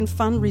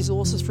fund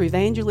resources for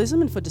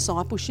evangelism and for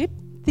discipleship,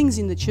 things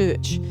in the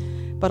church.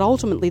 But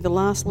ultimately, the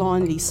last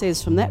line that he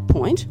says from that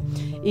point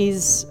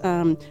is,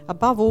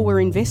 above all, we're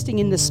investing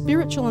in the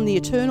spiritual and the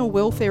eternal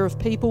welfare of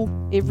people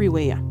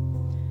everywhere,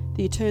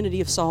 the eternity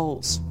of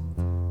souls.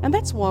 And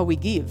that's why we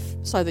give,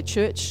 so the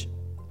church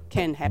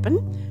can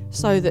happen,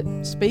 so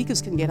that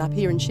speakers can get up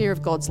here and share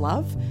of God's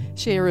love,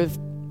 share of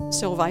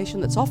salvation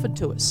that's offered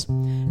to us.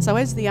 So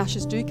as the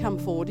ushers do come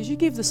forward, as you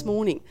give this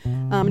morning,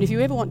 and if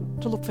you ever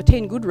want to look for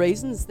 10 good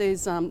reasons,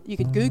 there's you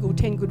could Google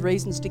 10 good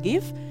reasons to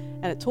give,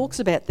 and it talks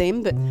about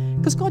them, but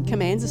because God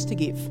commands us to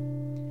give,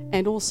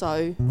 and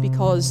also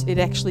because it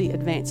actually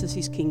advances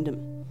his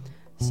kingdom.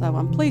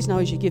 So please know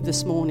as you give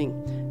this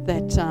morning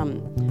that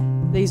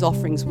these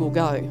offerings will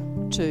go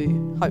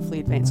to hopefully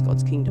advance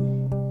God's kingdom.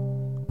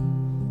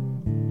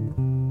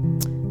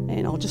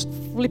 And I'll just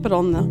flip it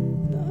on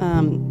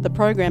the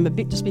program a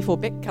bit just before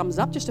Beck comes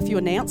up. Just a few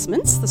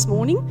announcements this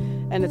morning,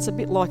 and it's a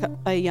bit like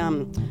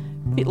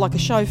a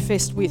show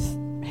fest with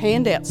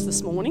handouts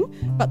this morning.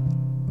 But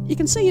you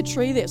can see a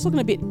tree there. It's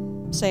looking a bit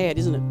sad,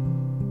 isn't it?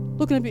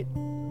 Looking a bit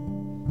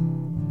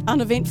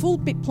uneventful,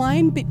 bit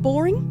plain, bit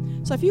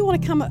boring. So if you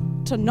want to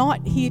come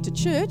tonight here to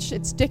church,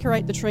 it's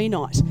Decorate the Tree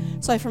Night.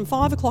 So from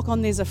 5 o'clock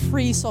on, there's a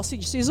free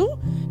sausage sizzle.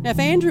 Now, if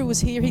Andrew was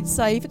here, he'd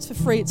say if it's for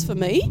free, it's for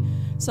me.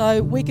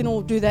 So we can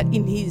all do that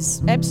in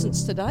his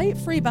absence today.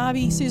 Free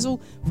barbie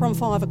sizzle from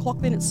 5 o'clock.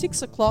 Then at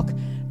 6 o'clock,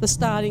 the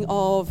starting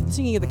of the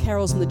singing of the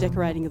carols and the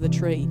decorating of the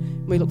tree.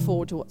 We look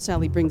forward to what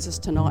Sally brings us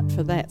tonight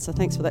for that. So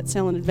thanks for that,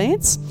 Sal, in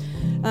advance.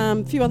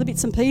 A few other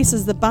bits and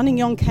pieces. The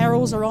Bunningong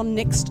carols are on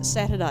next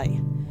Saturday,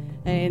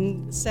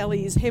 and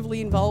Sally is heavily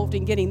involved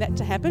in getting that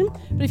to happen.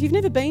 But if you've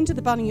never been to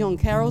the Bunningong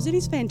carols, it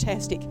is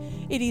fantastic.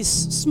 It is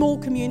small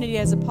community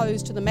as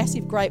opposed to the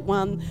massive great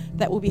one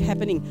that will be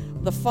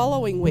happening the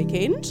following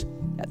weekend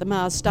at the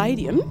Mars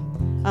Stadium,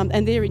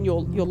 and they're in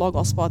your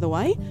logos, by the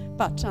way.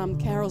 But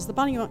carols, the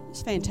Bunningong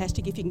is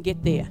fantastic if you can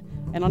get there.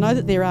 And I know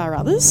that there are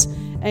others.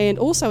 And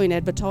also in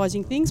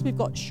advertising things, we've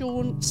got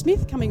Sean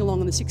Smith coming along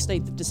on the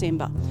 16th of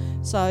December.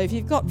 So if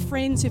you've got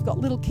friends who've got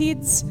little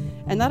kids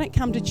and they don't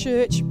come to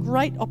church,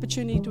 great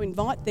opportunity to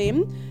invite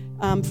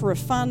them for a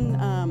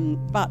fun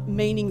but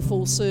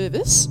meaningful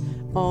service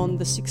on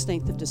the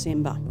 16th of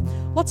December.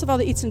 Lots of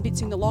other its and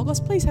bits in the Logos.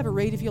 Please have a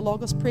read of your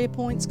Logos prayer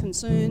points,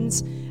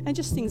 concerns, and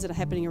just things that are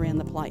happening around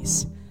the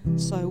place.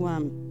 So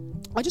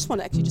I just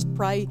want to actually just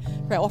pray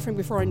for our offering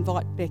before I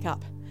invite Beck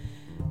up.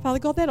 Father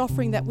God, that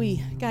offering that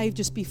we gave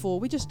just before,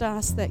 we just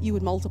ask that you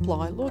would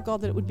multiply, Lord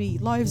God, that it would be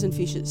loaves and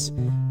fishes,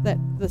 that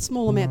the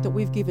small amount that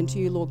we've given to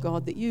you, Lord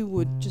God, that you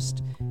would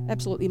just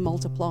absolutely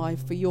multiply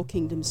for your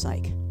kingdom's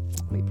sake.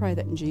 We pray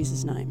that in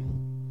Jesus' name.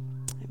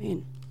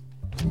 Amen.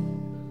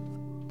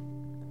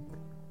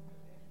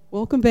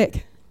 Welcome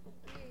back.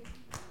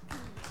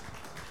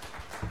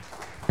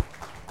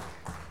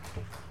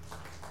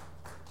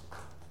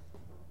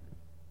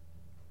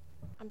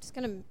 I'm just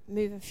going to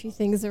move a few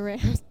things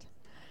around,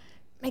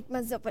 make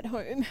myself at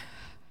home.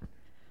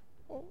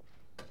 Oh.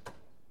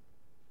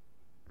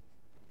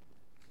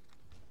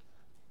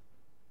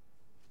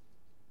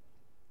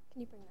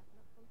 Can you bring that one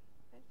up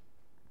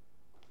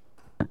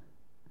for me?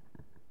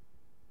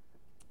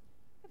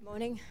 Good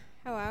morning.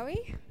 How are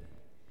we?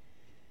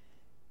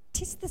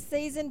 'Tis the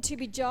season to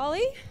be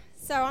jolly,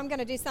 so I'm going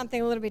to do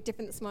something a little bit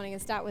different this morning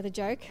and start with a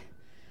joke.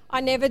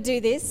 I never do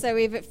this, so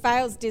if it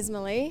fails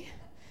dismally,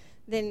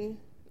 then,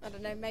 I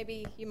don't know,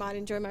 maybe you might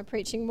enjoy my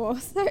preaching more,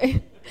 so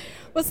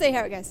we'll see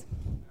how it goes.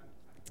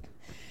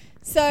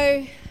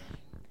 So,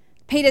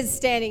 Peter's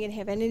standing in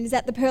heaven, and he's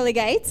at the pearly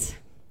gates,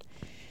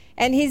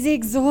 and he's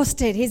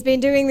exhausted. He's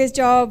been doing this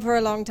job for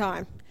a long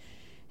time.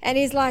 And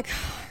he's like,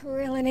 I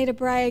really need a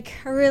break.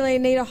 I really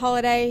need a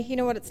holiday. You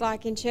know what it's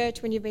like in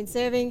church when you've been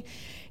serving.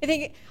 You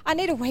think, I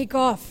need a week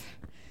off.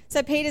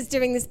 So Peter's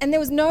doing this, and there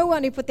was no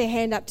one who put their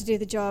hand up to do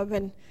the job.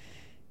 And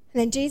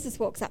then Jesus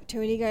walks up to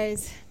him and he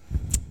goes,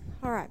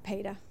 all right,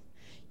 Peter,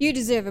 you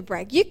deserve a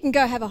break. You can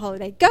go have a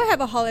holiday. Go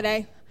have a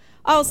holiday.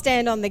 I'll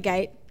stand on the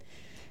gate.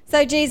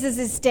 So Jesus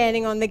is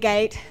standing on the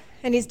gate,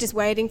 and he's just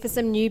waiting for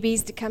some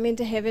newbies to come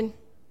into heaven.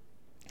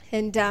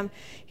 And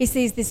he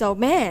sees this old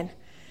man.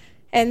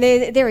 And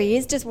there he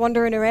is, just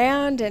wandering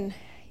around, and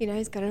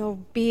he's got an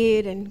old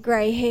beard and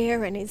grey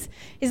hair, and he's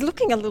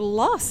looking a little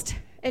lost.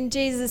 And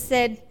Jesus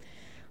said,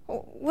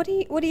 "What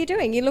are you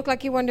doing? You look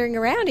like you're wandering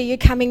around. Are you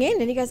coming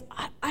in?" And he goes,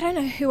 "I don't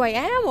know who I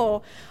am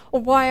or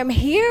why I'm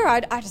here.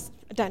 I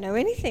don't know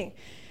anything,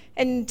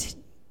 and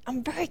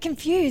I'm very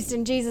confused."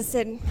 And Jesus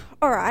said,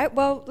 "All right,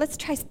 well, let's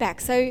trace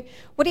back. So,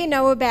 what do you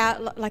know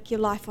about like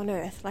your life on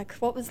earth? Like,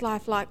 what was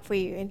life like for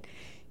you? And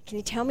can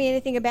you tell me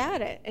anything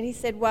about it?" And he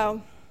said,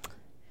 "Well,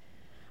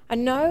 I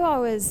know I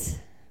was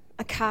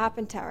a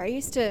carpenter. I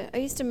used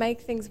to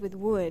make things with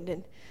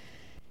wood."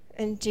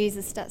 And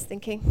Jesus starts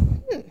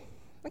thinking,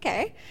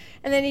 okay.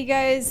 And then he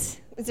goes,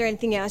 "Is there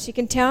anything else you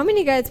can tell me?" And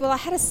he goes, "Well, I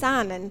had a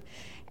son,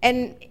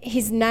 and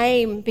his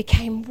name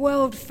became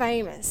world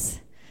famous."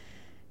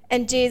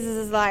 And Jesus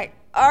is like,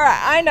 "All right,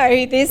 I know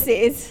who this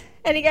is."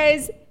 And he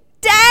goes,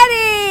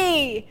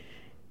 "Daddy!"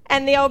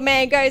 And the old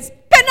man goes,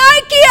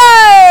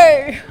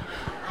 Pinocchio!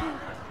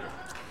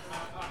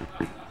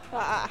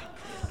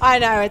 I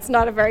know, it's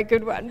not a very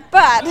good one,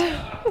 but...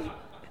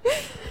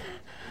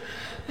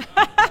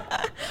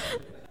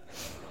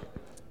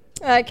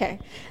 Okay.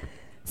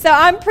 So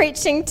I'm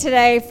preaching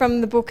today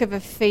from the book of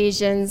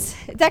Ephesians.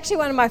 It's actually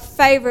one of my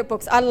favourite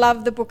books. I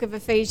love the book of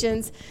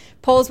Ephesians.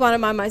 Paul's one of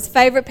my most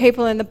favourite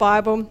people in the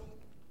Bible.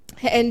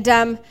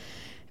 And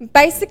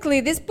basically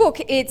this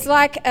book, it's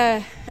like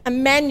a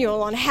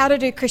manual on how to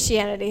do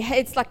Christianity.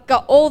 It's like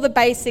got all the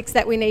basics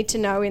that we need to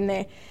know in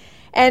there.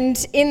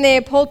 And in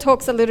there, Paul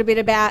talks a little bit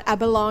about our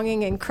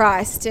belonging in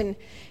Christ and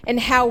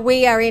how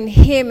we are in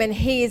him and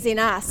he is in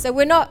us. So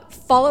we're not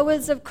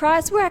followers of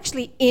Christ, we're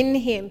actually in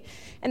him.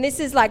 And this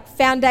is like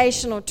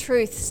foundational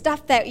truth,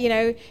 stuff that,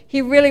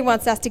 he really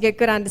wants us to get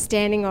good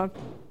understanding of.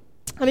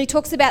 And he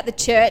talks about the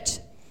church,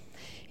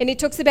 and he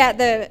talks about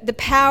the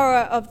power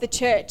of the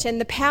church and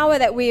the power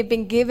that we have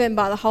been given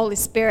by the Holy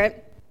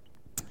Spirit.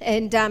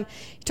 And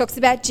he talks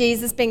about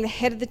Jesus being the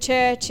head of the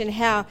church and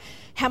how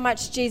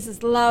much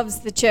Jesus loves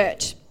the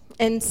church.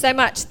 And so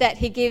much that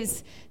he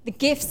gives the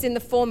gifts in the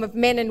form of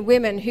men and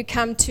women who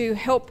come to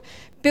help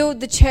build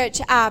the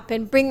church up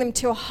and bring them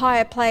to a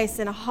higher place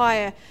and a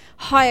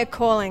higher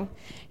calling.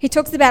 He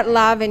talks about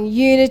love and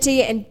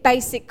unity and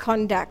basic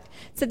conduct.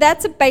 So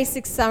that's a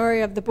basic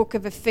summary of the book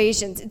of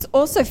Ephesians. It's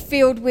also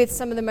filled with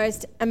some of the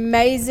most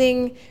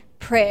amazing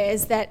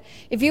prayers that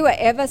if you are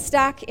ever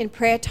stuck in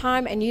prayer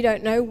time and you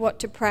don't know what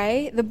to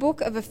pray, the book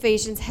of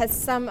Ephesians has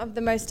some of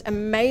the most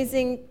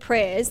amazing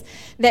prayers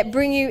that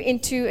bring you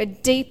into a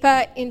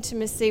deeper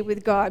intimacy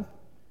with God.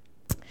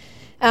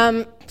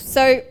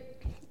 So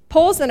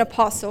Paul's an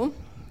apostle,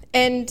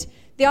 and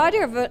the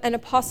idea of an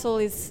apostle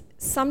is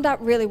summed up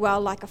really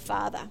well like a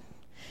father.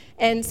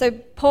 And so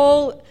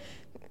Paul,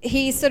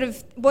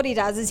 what he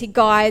does is he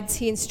guides,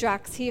 he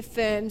instructs, he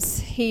affirms,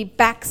 he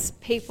backs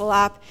people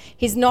up.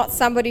 He's not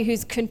somebody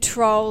who's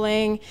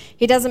controlling,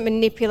 he doesn't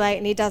manipulate,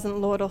 and he doesn't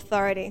lord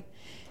authority.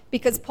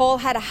 Because Paul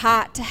had a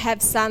heart to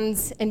have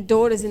sons and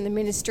daughters in the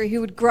ministry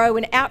who would grow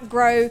and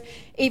outgrow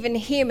even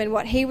him and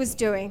what he was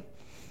doing.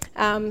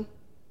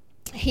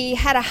 He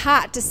had a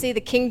heart to see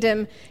the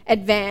kingdom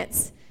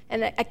advance,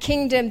 and a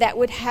kingdom that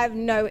would have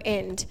no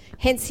end.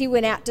 Hence, he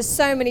went out to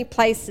so many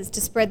places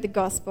to spread the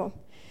gospel.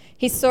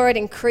 He saw it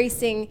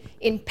increasing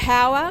in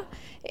power,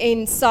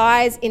 in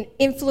size, in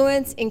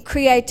influence, in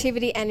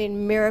creativity, and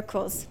in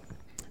miracles.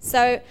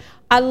 So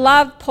I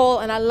love Paul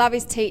and I love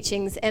his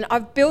teachings, and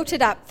I've built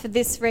it up for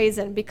this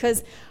reason,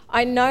 because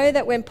I know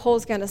that when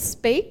Paul's going to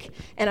speak,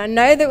 and I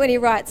know that when he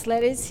writes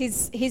letters,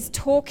 he's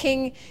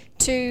talking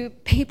to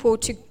people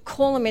to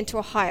call them into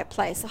a higher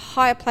place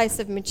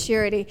of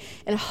maturity,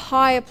 and a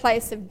higher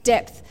place of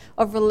depth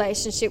of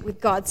relationship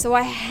with God. So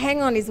I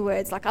hang on his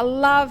words. I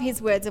love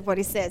his words of what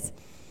he says.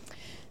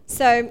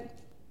 So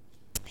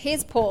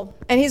here's Paul,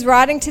 and he's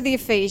writing to the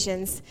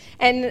Ephesians.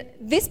 And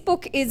this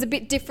book is a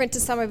bit different to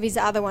some of his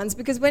other ones,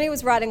 because when he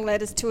was writing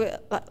letters to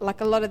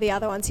like a lot of the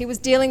other ones, he was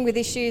dealing with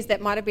issues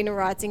that might have been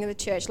arising in the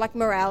church, like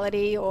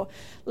morality or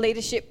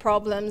leadership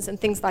problems and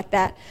things like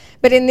that.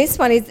 But in this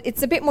one,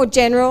 it's a bit more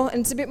general,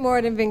 and it's a bit more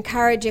of an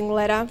encouraging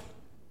letter.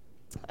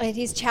 And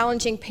he's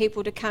challenging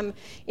people to come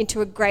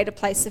into a greater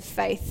place of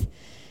faith.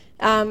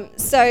 And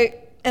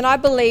I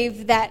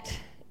believe that,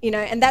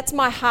 and that's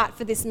my heart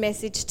for this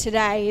message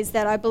today, is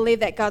that I believe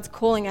that God's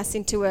calling us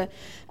into a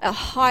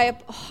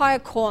higher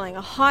calling,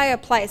 a higher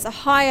place, a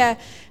higher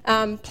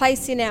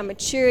place in our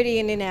maturity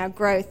and in our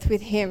growth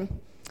with him.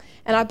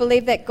 And I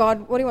believe that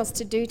God, what he wants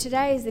to do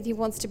today is that he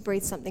wants to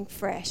breathe something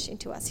fresh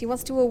into us. He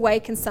wants to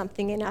awaken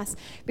something in us.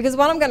 Because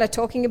what I'm going to be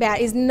talking about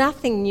is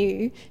nothing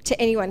new to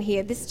anyone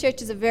here. This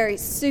church is a very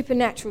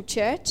supernatural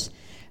church.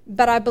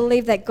 But I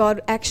believe that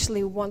God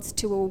actually wants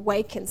to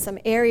awaken some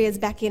areas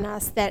back in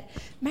us that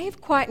may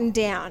have quietened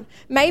down.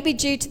 Maybe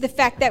due to the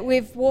fact that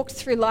we've walked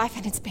through life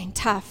and it's been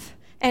tough.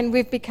 And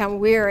we've become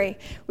weary.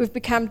 We've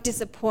become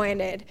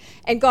disappointed.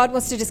 And God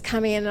wants to just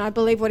come in. And I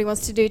believe what he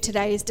wants to do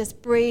today is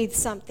just breathe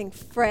something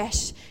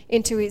fresh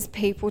into his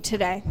people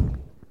today.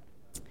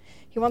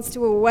 He wants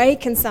to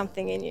awaken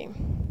something in you.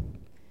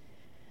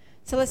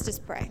 So let's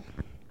just pray.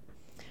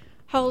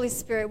 Holy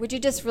Spirit, would you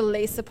just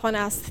release upon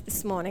us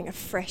this morning a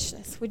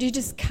freshness? Would you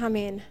just come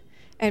in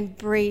and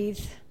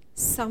breathe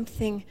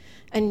something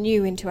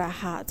anew into our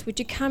hearts? Would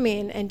you come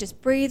in and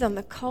just breathe on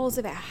the coals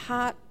of our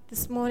heart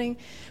this morning?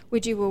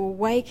 Would you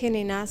awaken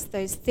in us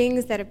those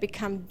things that have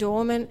become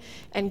dormant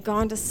and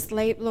gone to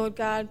sleep, Lord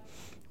God?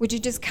 Would you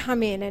just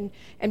come in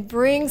and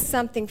bring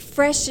something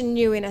fresh and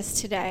new in us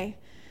today?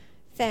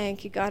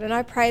 Thank you, God. And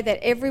I pray that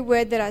every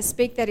word that I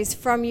speak that is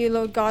from you,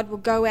 Lord God, will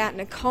go out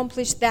and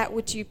accomplish that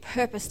which you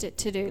purposed it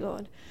to do,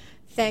 Lord.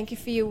 Thank you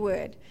for your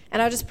word.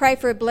 And I just pray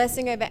for a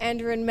blessing over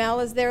Andrew and Mel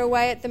as they're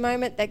away at the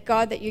moment, that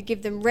God, that you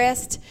give them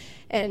rest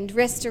and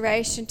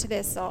restoration to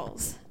their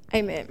souls.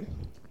 Amen.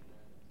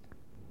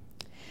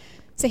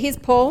 So here's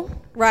Paul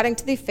writing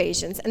to the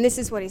Ephesians, and this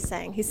is what he's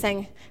saying. He's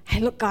saying, hey,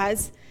 look,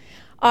 guys,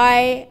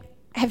 I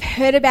have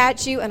heard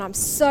about you, and I'm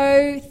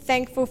so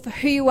thankful for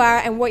who you are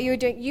and what you're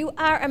doing. You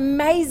are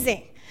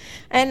amazing.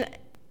 And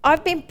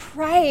I've been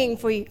praying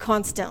for you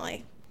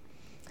constantly.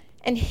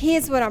 And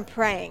here's what I'm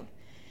praying.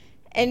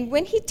 And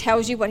when he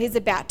tells you what he's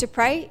about to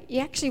pray, you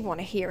actually want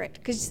to hear it.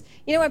 Because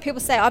you know when people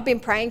say, I've been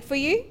praying for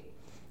you?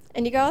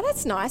 And you go, oh,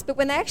 that's nice. But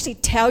when they actually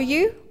tell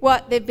you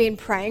what they've been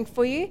praying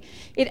for you,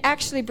 it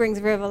actually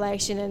brings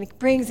revelation and it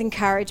brings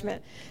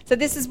encouragement. So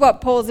this is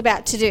what Paul's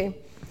about to do.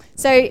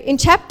 So in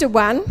chapter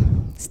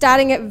 1,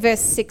 starting at verse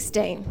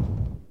 16.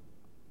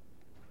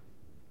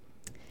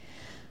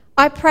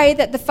 I pray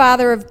that the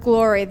Father of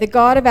glory, the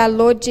God of our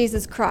Lord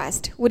Jesus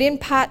Christ, would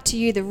impart to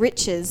you the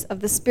riches of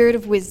the spirit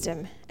of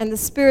wisdom and the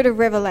spirit of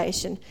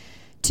revelation,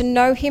 to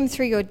know him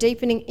through your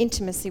deepening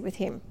intimacy with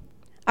him.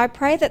 I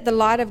pray that the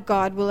light of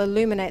God will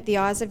illuminate the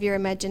eyes of your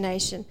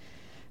imagination,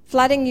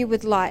 flooding you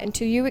with light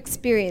until you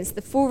experience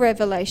the full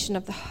revelation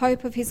of the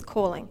hope of his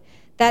calling,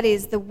 that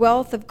is, the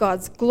wealth of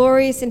God's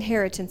glorious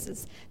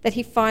inheritances that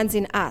he finds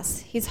in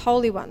us, his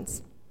holy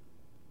ones.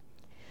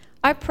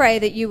 I pray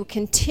that you will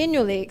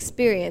continually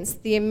experience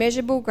the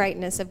immeasurable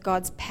greatness of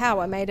God's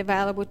power made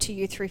available to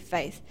you through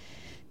faith.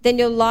 Then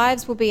your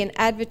lives will be an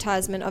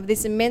advertisement of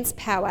this immense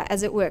power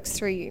as it works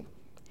through you.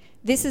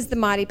 This is the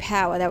mighty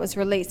power that was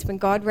released when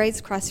God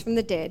raised Christ from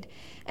the dead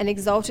and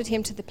exalted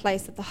him to the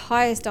place of the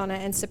highest honor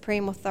and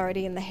supreme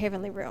authority in the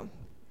heavenly realm.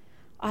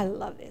 I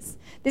love this.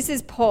 This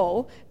is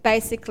Paul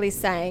basically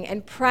saying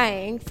and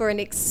praying for an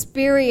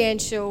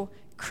experiential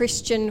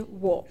Christian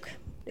walk.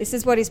 This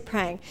is what he's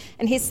praying.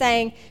 And he's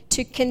saying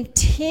to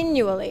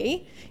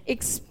continually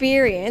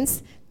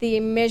experience the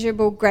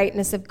immeasurable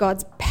greatness of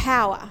God's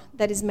power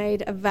that is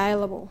made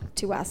available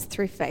to us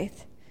through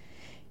faith.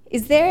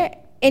 Is there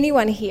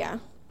anyone here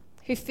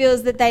who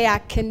feels that they are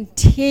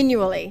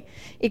continually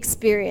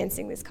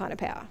experiencing this kind of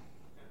power?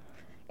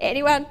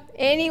 Anyone?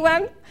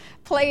 Anyone?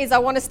 Please, I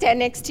want to stand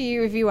next to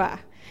you if you are.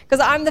 Because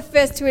I'm the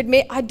first to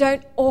admit I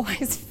don't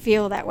always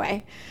feel that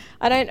way.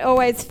 I don't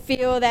always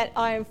feel that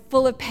I am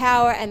full of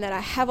power and that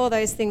I have all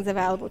those things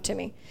available to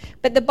me.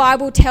 But the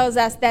Bible tells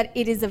us that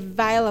it is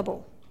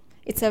available.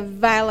 It's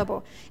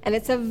available. And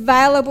it's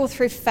available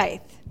through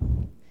faith.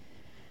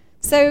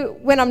 So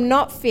when I'm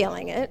not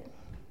feeling it,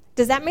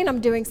 does that mean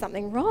I'm doing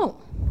something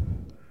wrong?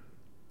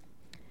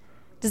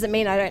 Does it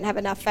mean I don't have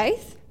enough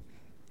faith?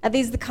 Are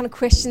these the kind of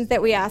questions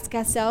that we ask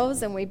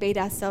ourselves and we beat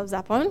ourselves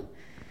up on?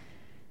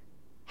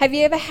 Have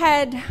you ever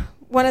had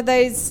one of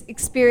those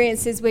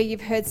experiences where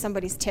you've heard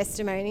somebody's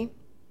testimony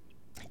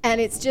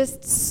and it's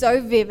just so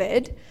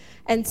vivid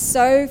and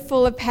so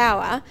full of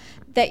power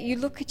that you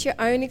look at your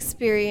own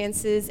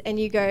experiences and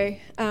you go,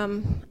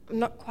 I'm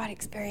not quite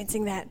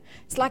experiencing that.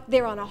 It's like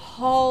they're on a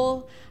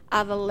whole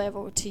other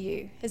level to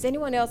you. Has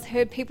anyone else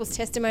heard people's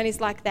testimonies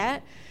like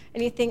that?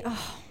 And you think,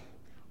 oh,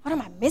 what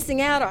am I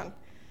missing out on?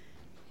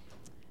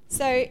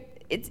 So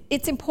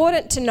it's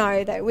important to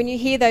know, though, when you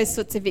hear those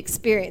sorts of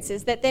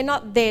experiences, that they're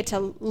not there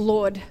to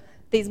lord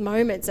these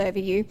moments over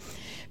you,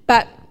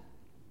 but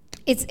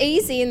it's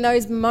easy in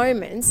those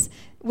moments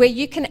where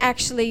you can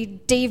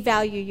actually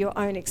devalue your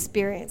own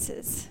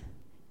experiences,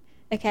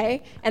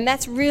 okay? And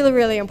that's really,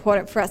 really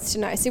important for us to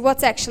know. See,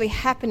 what's actually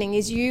happening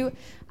is you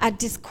are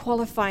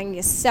disqualifying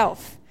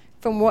yourself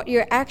from what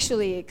you're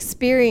actually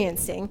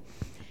experiencing,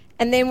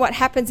 and then what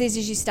happens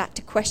is you start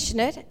to question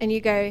it, and you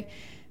go,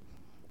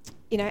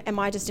 you know, am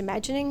I just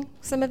imagining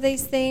some of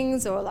these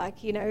things? Or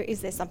like, you know,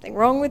 is there something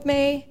wrong with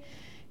me?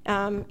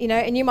 You know,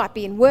 and you might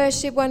be in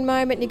worship one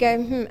moment and you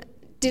go,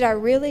 did I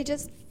really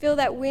just feel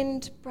that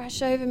wind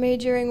brush over me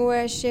during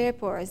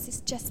worship? Or is this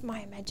just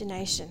my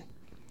imagination?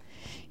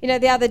 You know,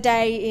 the other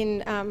day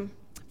in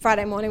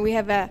Friday morning, we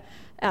have a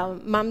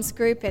mum's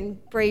group and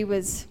Bree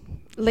was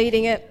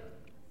leading it.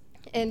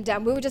 And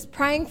we were just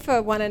praying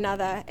for one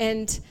another.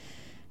 And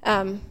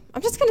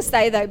I'm just going to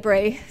say though,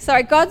 Bree,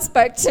 sorry, God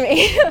spoke to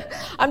me.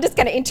 I'm just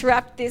going to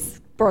interrupt this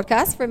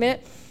broadcast for a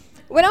minute.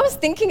 When I was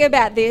thinking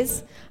about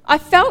this, I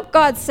felt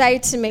God say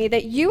to me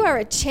that you are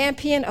a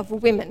champion of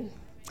women.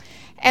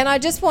 And I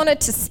just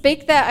wanted to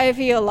speak that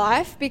over your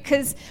life,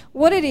 because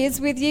what it is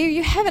with you,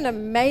 you have an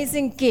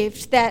amazing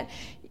gift that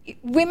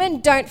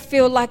women don't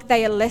feel like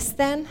they are less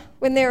than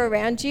when they're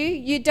around you.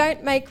 You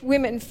don't make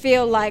women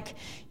feel like,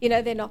 you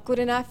know, they're not good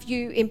enough.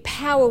 You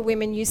empower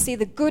women. You see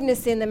the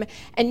goodness in them,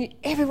 and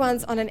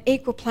everyone's on an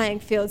equal playing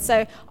field.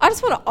 So I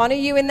just want to honour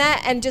you in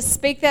that and just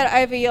speak that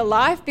over your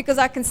life, because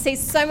I can see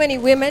so many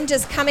women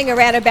just coming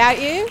around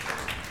about you.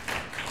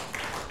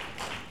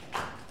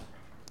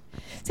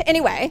 So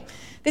anyway,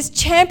 this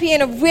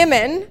champion of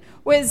women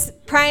was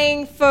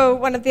praying for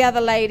one of the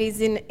other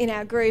ladies in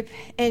our group,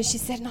 and she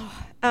said, no,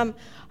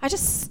 I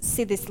just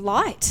see this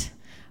light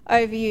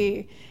over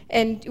you.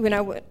 And when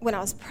I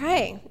was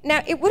praying.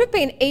 Now, it would have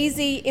been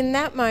easy in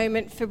that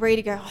moment for Bree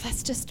to go, oh,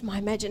 that's just my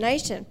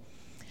imagination.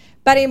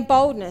 But in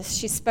boldness,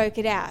 she spoke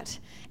it out.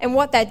 And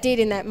what that did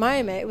in that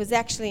moment, it was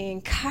actually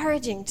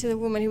encouraging to the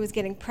woman who was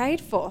getting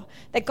prayed for,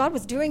 that God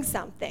was doing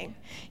something,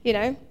 you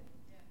know.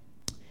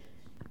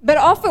 But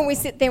often we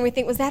sit there and we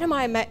think, was that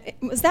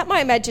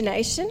my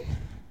imagination?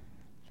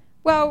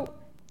 Well,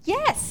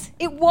 yes,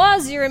 it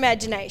was your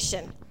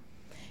imagination.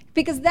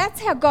 Because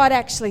that's how God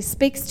actually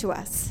speaks to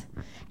us.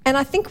 And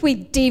I think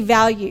we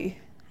devalue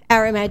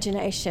our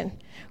imagination.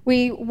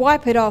 We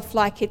wipe it off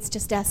like it's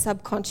just our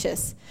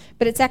subconscious,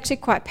 but it's actually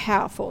quite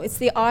powerful. It's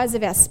the eyes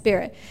of our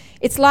spirit.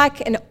 It's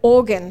like an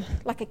organ,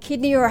 like a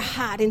kidney or a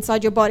heart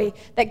inside your body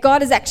that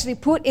God has actually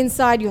put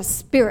inside your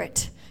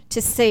spirit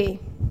to see.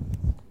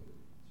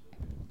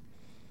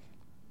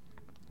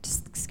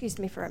 Just excuse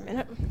me for a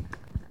minute.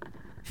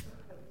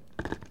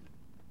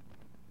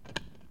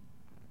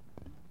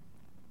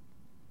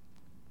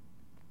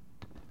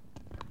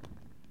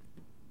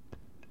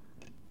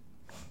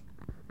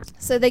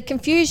 So the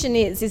confusion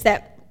is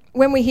that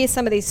when we hear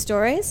some of these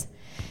stories,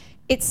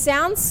 it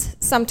sounds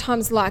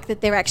sometimes like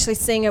that they're actually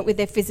seeing it with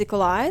their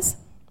physical eyes.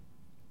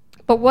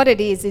 But what it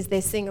is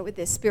they're seeing it with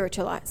their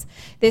spiritual eyes.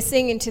 They're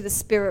seeing into the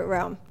spirit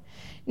realm.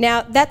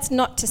 Now, that's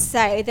not to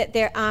say that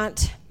there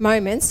aren't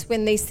moments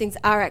when these things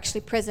are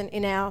actually present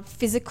in our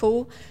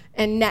physical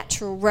and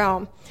natural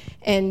realm.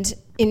 And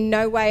in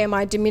no way am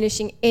I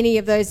diminishing any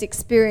of those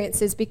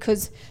experiences,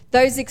 because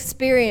those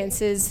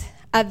experiences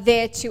are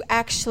there to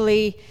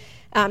actually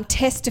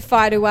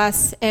testify to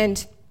us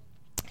and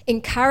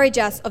encourage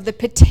us of the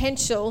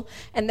potential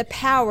and the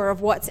power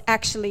of what's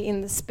actually in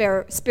the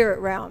spirit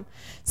realm.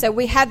 So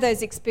we have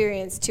those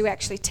experiences to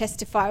actually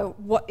testify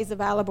what is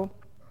available.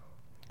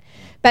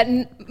 But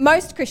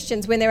most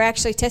Christians, when they're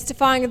actually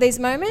testifying of these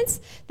moments,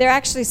 they're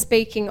actually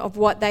speaking of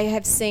what they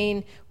have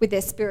seen with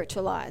their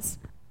spiritual eyes.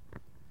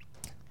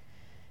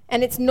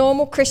 And it's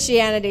normal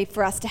Christianity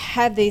for us to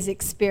have these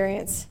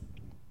experiences.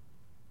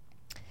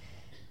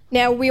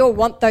 Now, we all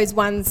want those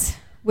ones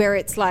where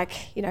it's like,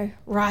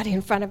 right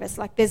in front of us,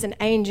 like there's an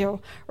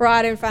angel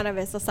right in front of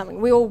us or something.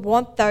 We all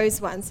want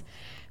those ones.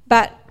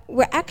 But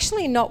we're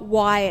actually not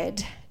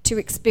wired to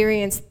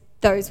experience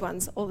those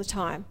ones all the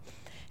time.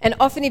 And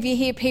often if you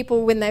hear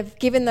people, when they've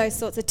given those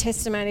sorts of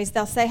testimonies,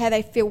 they'll say how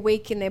they feel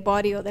weak in their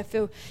body or they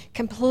feel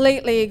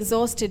completely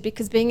exhausted,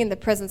 because being in the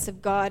presence of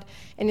God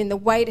and in the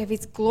weight of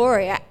his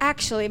glory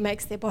actually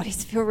makes their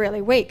bodies feel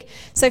really weak.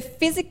 So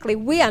physically,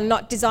 we are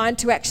not designed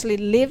to actually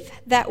live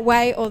that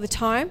way all the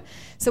time.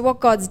 So what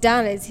God's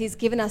done is he's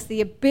given us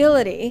the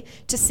ability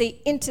to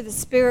see into the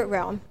spirit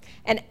realm.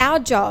 And our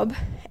job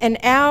and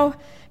our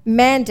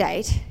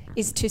mandate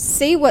is to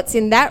see what's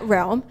in that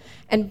realm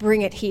and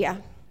bring it here.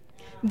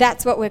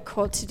 That's what we're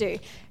called to do,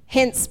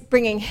 hence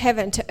bringing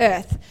heaven to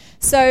earth.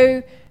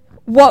 So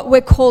what we're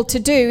called to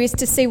do is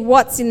to see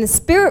what's in the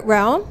spirit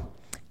realm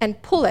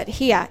and pull it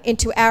here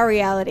into our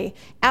reality.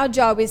 Our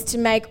job is to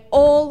make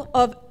all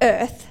of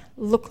earth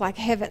look like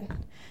heaven.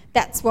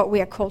 That's what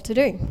we are called to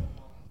do.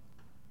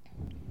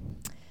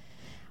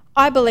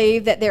 I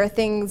believe that there are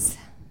things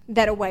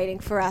that are waiting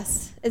for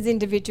us as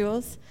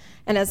individuals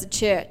and as a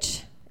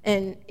church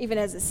and even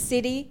as a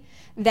city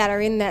that are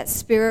in that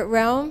spirit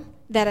realm,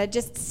 that are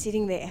just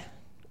sitting there,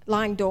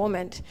 lying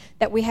dormant,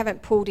 that we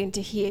haven't pulled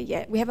into here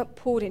yet. We haven't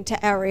pulled into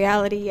our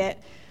reality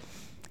yet.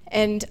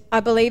 And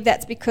I believe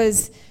that's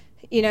because,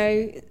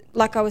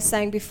 like I was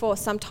saying before,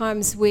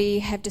 sometimes we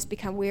have just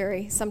become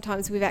weary.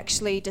 Sometimes we've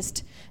actually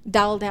just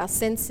dulled our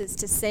senses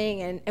to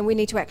seeing, and we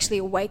need to actually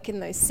awaken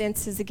those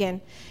senses again.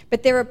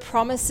 But there are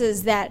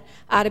promises that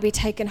are to be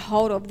taken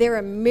hold of. There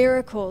are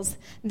miracles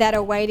that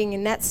are waiting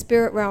in that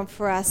spirit realm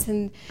for us.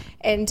 And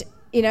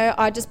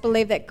I just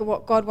believe that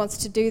what God wants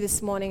to do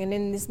this morning and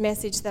in this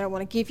message that I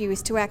want to give you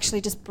is to actually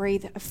just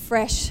breathe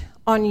afresh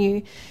on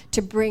you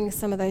to bring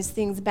some of those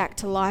things back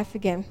to life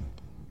again.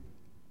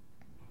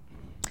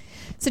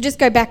 So just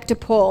go back to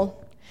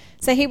Paul.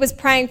 So he was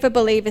praying for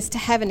believers to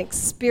have an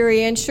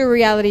experiential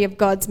reality of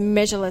God's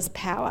measureless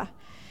power.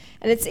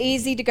 And it's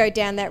easy to go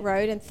down that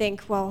road and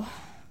think, well,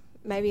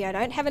 maybe I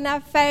don't have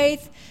enough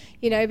faith,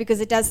 because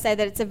it does say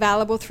that it's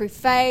available through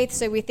faith.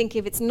 So we think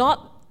if it's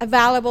not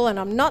available and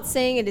I'm not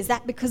seeing it, is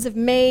that because of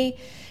me?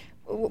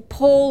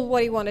 Paul,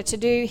 what he wanted to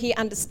do, he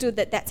understood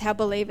that that's how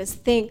believers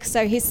think.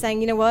 So he's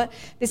saying, you know what,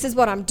 this is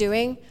what I'm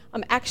doing.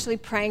 I'm actually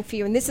praying for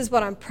you, and this is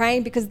what I'm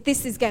praying because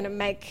this is going to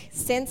make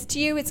sense to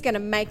you. It's going to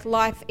make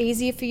life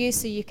easier for you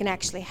so you can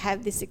actually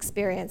have this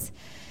experience.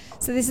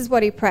 So this is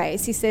what he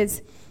prays. He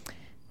says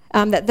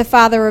that the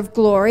Father of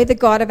glory, the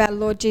God of our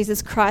Lord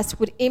Jesus Christ,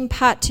 would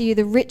impart to you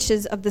the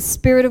riches of the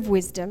spirit of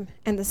wisdom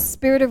and the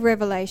spirit of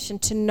revelation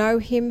to know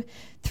him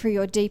through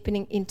your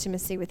deepening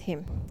intimacy with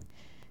him.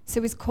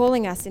 So he's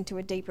calling us into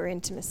a deeper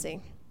intimacy.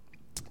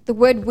 The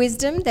word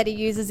wisdom that he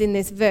uses in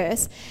this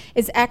verse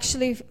is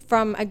actually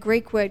from a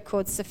Greek word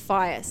called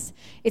sophias.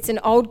 It's an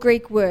old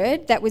Greek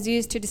word that was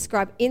used to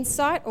describe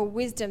insight or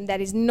wisdom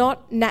that is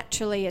not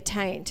naturally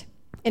attained.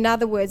 In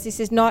other words, this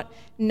is not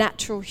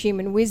natural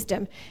human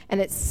wisdom, and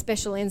it's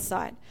special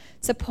insight.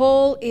 So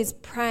Paul is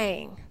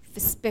praying for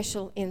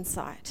special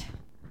insight.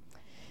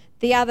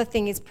 The other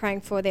thing he's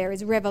praying for there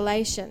is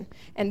revelation.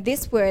 And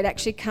this word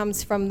actually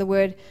comes from the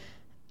word,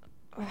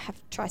 I have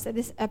to try to say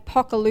this,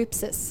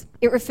 apocalypsis.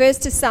 It refers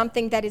to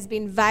something that has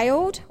been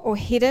veiled or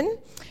hidden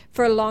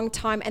for a long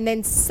time, and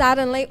then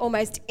suddenly,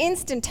 almost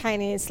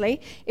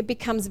instantaneously, it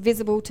becomes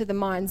visible to the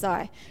mind's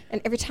eye.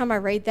 And every time I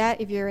read that,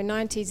 if you're a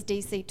 90s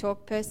DC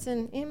talk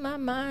person, in my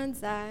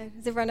mind's eye,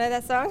 does everyone know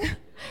that song?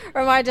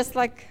 Or am I just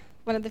like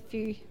one of the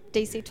few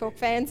DC Talk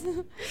fans.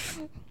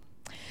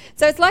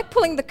 So it's like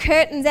pulling the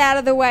curtains out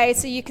of the way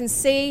so you can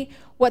see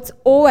what's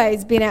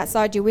always been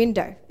outside your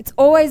window. It's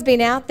always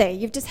been out there.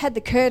 You've just had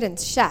the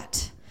curtains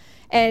shut.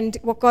 And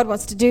what God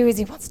wants to do is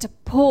he wants to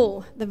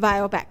pull the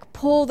veil back,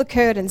 pull the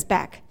curtains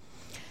back.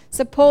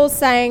 So Paul's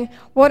saying,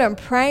 what I'm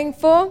praying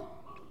for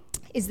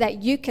is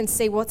that you can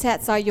see what's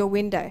outside your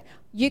window.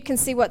 You can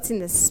see what's in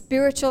the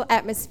spiritual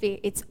atmosphere.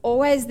 It's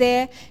always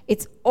there.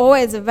 It's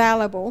always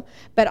available.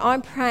 But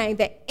I'm praying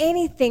that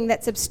anything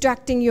that's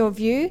obstructing your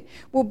view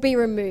will be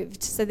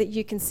removed so that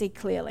you can see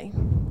clearly.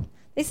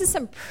 This is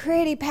some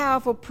pretty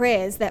powerful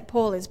prayers that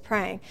Paul is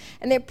praying.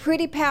 And they're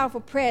pretty powerful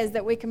prayers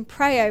that we can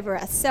pray over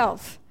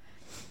ourselves.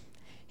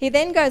 He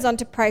then goes on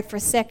to pray for a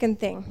second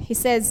thing. He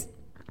says,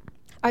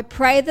 I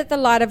pray that the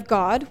light of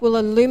God will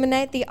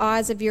illuminate the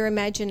eyes of your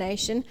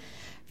imagination,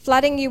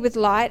 flooding you with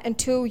light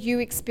until you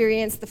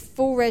experience the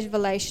full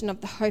revelation of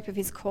the hope of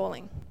his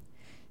calling.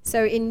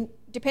 So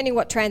depending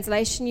what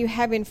translation you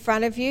have in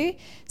front of you,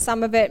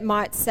 some of it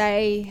might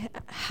say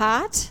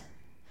heart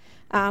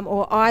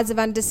or eyes of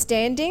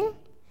understanding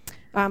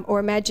or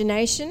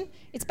imagination.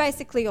 It's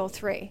basically all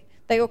three.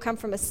 They all come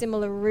from a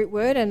similar root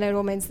word and it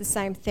all means the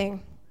same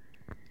thing.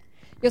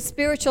 Your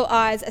spiritual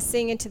eyes are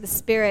seeing into the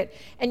spirit,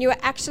 and you are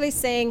actually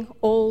seeing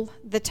all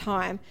the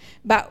time,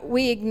 but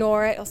we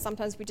ignore it, or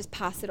sometimes we just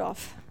pass it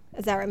off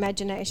as our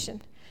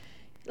imagination.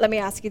 Let me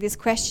ask you this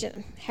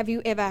question. Have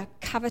you ever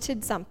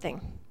coveted something?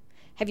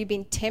 Have you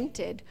been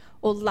tempted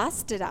or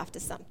lusted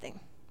after something?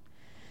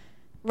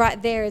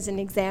 Right there is an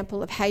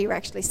example of how you're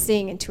actually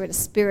seeing into a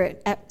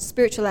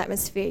spiritual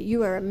atmosphere.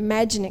 You are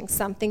imagining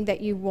something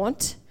that you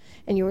want,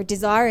 and you are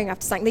desiring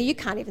after something that you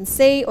can't even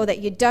see or that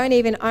you don't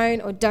even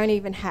own or don't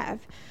even have.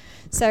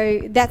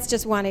 So that's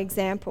just one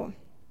example.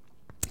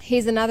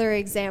 Here's another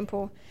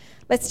example.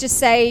 Let's just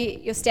say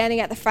you're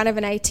standing at the front of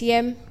an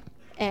ATM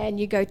and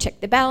you go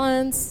check the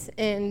balance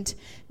and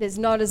there's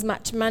not as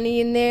much money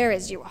in there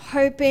as you were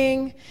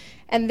hoping.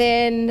 And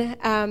then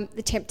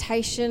the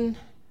temptation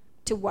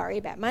to worry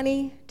about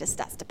money just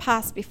starts to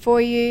pass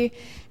before you.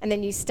 And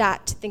then you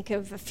start to think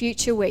of a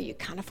future where you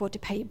can't afford to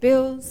pay your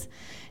bills.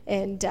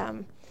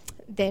 And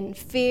then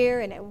fear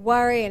and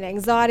worry and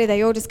anxiety,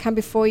 they all just come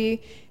before you.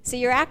 So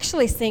you're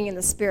actually seeing in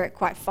the spirit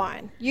quite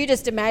fine. You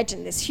just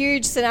imagine this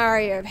huge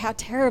scenario of how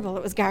terrible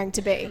it was going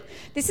to be.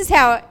 This is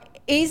how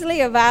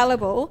easily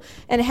available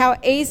and how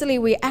easily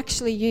we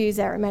actually use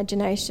our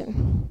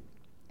imagination.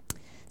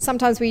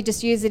 Sometimes we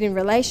just use it in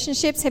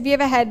relationships. Have you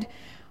ever had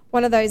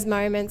one of those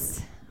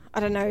moments? I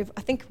don't know,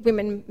 I think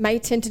women may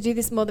tend to do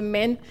this more than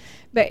men,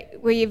 but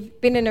where you've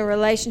been in a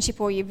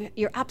relationship or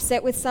you're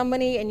upset with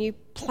somebody and you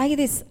play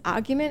this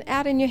argument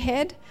out in your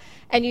head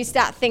and you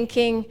start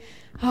thinking,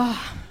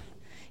 oh,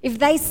 if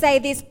they say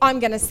this, I'm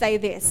going to say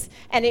this.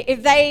 And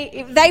if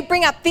they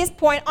bring up this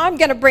point, I'm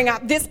going to bring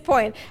up this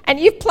point. And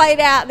you've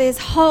played out this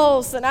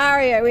whole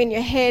scenario in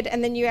your head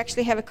and then you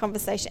actually have a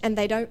conversation and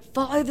they don't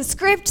follow the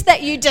script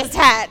that you just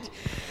had.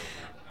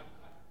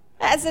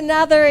 That's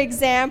another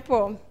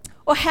example.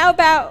 Or how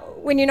about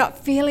when you're not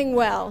feeling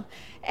well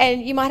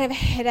and you might have a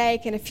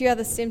headache and a few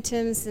other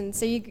symptoms, and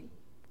so you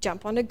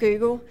jump onto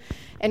Google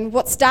and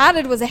what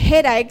started was a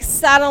headache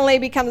suddenly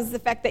becomes the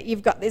fact that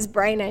you've got this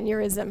brain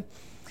aneurysm.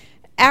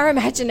 Our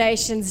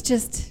imaginations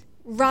just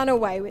run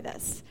away with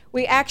us.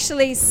 We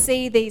actually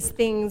see these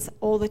things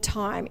all the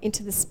time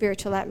into the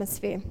spiritual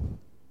atmosphere.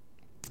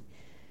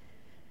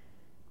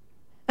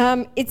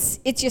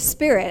 It's your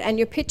spirit and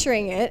you're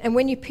picturing it, and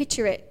when you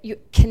picture it, you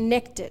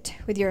connect it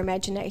with your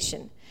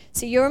imagination.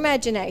 So your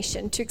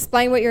imagination, to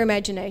explain what your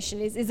imagination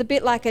is a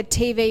bit like a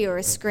TV or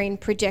a screen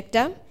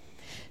projector.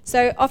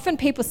 So often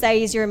people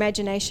say, is your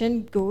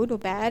imagination good or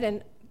bad?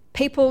 And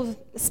people,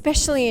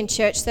 especially in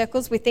church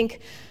circles, we think,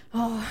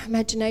 oh,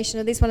 imagination,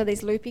 are these one of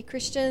these loopy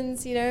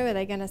Christians, are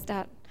they going to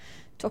start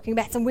talking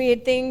about some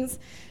weird things?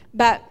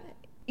 But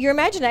your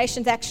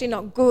imagination's actually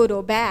not good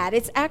or bad.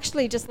 It's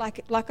actually just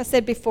like I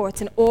said before,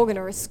 it's an organ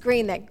or a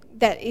screen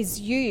that is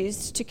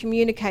used to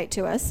communicate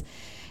to us.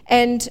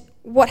 And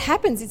what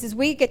happens is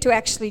we get to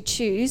actually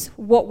choose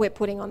what we're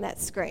putting on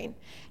that screen.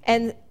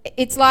 And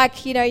it's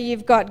like,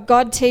 you've got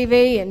God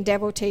TV and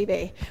Devil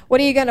TV. What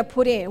are you going to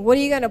put in? What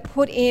are you going to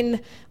put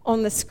in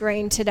on the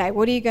screen today?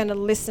 What are you going to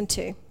listen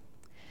to?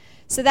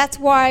 So that's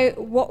why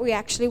what we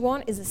actually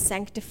want is a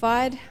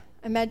sanctified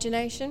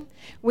imagination.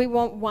 We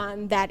want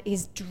one that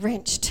is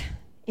drenched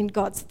in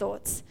God's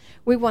thoughts.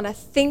 We want to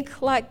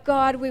think like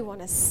God. We want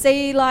to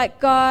see like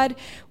God.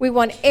 We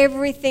want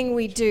everything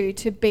we do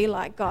to be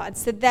like God.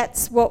 So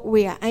that's what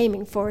we are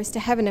aiming for, is to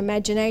have an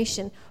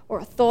imagination or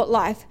a thought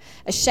life,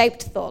 a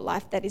shaped thought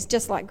life that is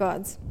just like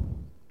God's.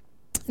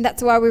 And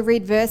that's why we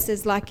read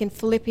verses like in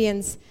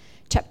Philippians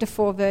chapter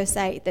 4, verse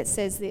 8 that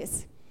says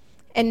this.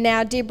 And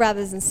now, dear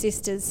brothers and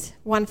sisters,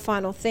 one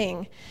final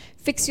thing.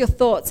 Fix your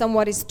thoughts on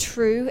what is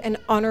true and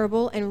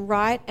honourable and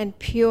right and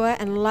pure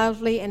and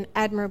lovely and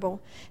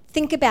admirable.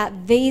 Think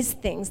about these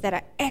things that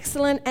are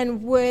excellent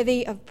and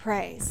worthy of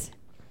praise.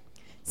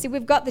 See,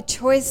 we've got the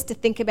choice to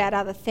think about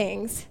other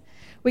things.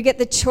 We get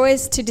the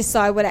choice to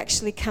decide what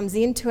actually comes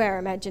into our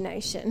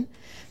imagination.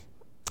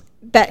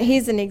 But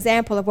here's an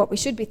example of what we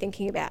should be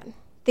thinking about.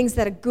 Things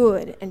that are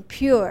good and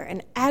pure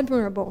and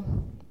admirable.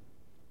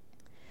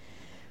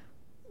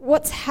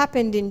 What's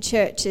happened in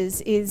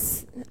churches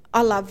is,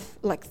 I love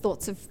like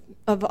thoughts of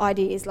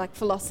ideas like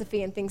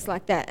philosophy and things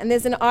like that. And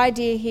there's an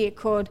idea here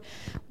called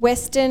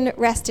Western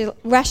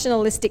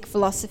rationalistic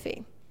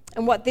philosophy.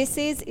 And what this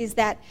is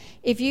that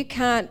if you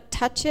can't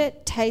touch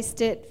it,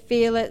 taste it,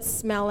 feel it,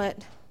 smell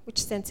it,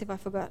 which sense have I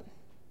forgot?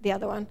 The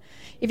other one.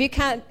 If you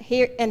can't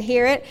hear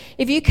it,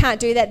 if you can't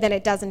do that, then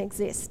it doesn't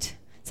exist.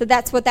 So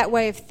that's what that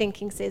way of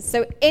thinking says.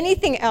 So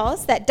anything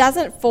else that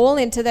doesn't fall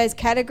into those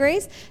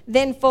categories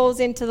then falls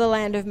into the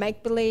land of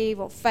make-believe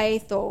or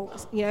faith, or,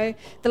 the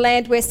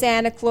land where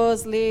Santa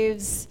Claus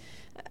lives,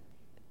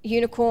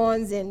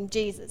 unicorns and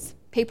Jesus.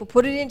 People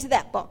put it into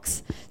that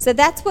box. So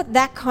that's what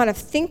that kind of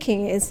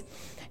thinking is.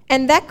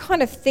 And that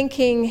kind of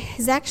thinking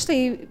has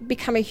actually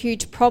become a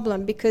huge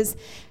problem, because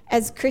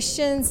as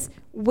Christians,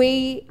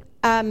 we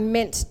are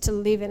meant to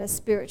live in a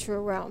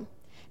spiritual realm.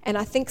 And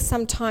I think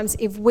sometimes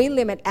if we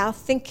limit our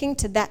thinking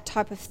to that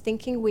type of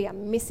thinking, we are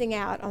missing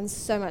out on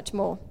so much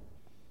more.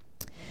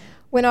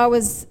 When I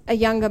was a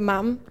younger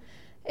mum,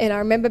 and I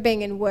remember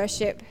being in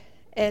worship,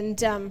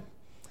 and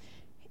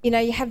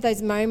you have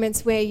those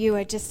moments where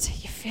you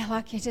feel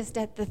like you're just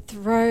at the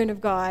throne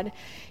of God,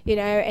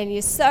 and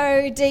you're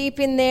so deep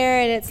in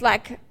there, and it's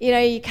like,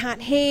 you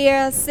can't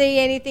hear, see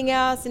anything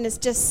else, and it's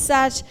just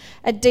such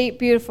a deep,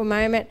 beautiful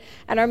moment.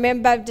 And I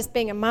remember just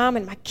being a mum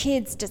and my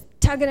kids just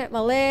tugging at my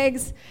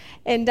legs,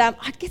 and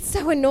I'd get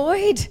so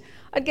annoyed.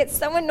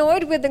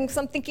 With them, because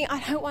I'm thinking,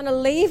 I don't want to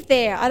leave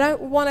there. I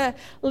don't want to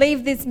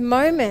leave this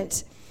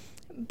moment.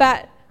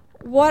 But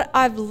what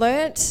I've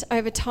learnt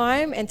over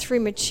time and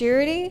through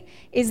maturity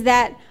is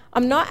that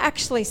I'm not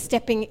actually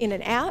stepping in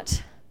and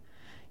out.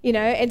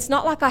 It's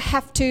not like I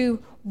have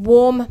to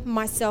warm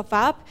myself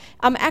up.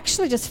 I'm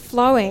actually just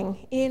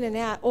flowing in and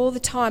out all the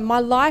time. My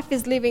life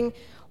is living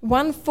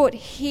one foot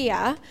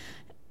here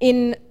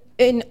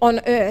on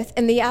earth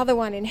and the other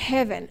one in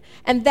heaven.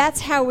 And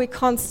that's how we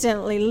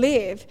constantly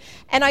live.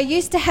 And I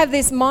used to have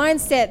this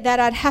mindset that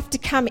I'd have to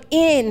come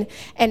in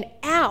and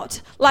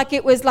out, like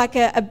it was like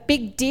a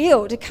big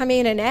deal to come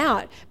in and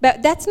out.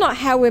 But that's not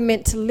how we're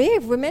meant to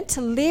live. We're meant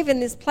to live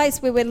in this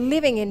place where we're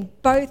living in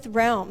both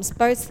realms,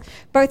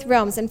 both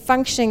realms, and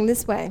functioning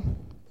this way.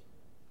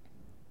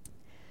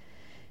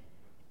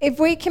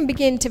 If we can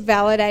begin to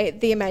validate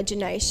the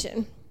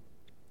imagination,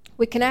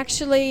 we can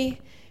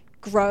actually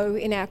grow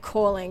in our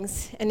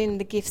callings and in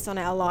the gifts on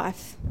our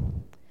life.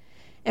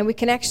 And we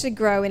can actually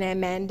grow in our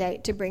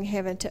mandate to bring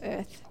heaven to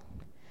earth.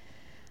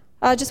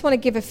 I just want to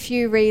give a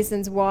few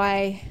reasons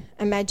why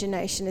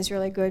imagination is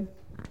really good.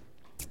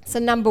 So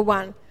number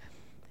one,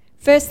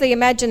 firstly,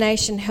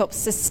 imagination helps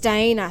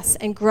sustain us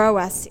and grow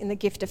us in the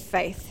gift of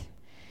faith.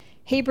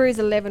 Hebrews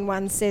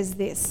 11:1 says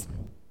this: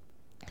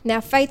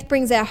 "Now faith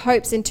brings our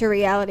hopes into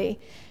reality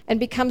and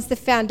becomes the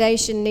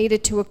foundation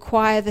needed to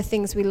acquire the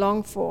things we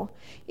long for.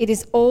 It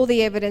is all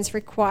the evidence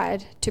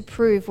required to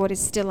prove what is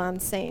still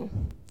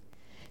unseen."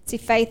 See,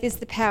 faith is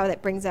the power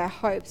that brings our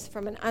hopes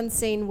from an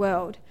unseen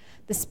world,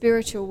 the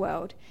spiritual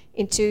world,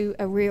 into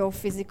a real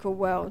physical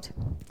world.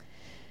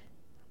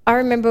 I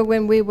remember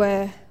when we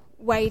were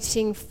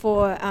waiting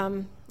for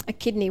a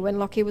kidney, when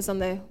Lockie was on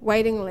the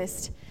waiting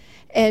list.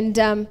 And,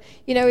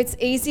 it's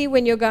easy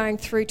when you're going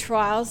through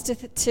trials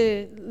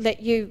to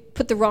let you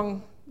put the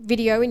wrong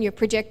video in your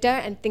projector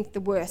and think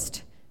the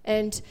worst.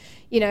 And,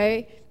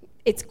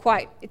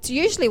 it's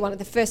usually one of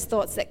the first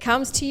thoughts that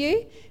comes to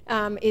you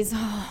is,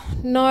 oh,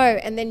 no,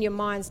 and then your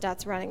mind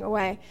starts running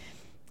away.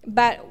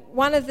 But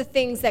one of the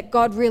things that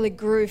God really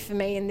grew for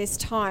me in this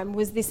time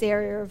was this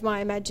area of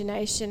my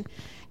imagination.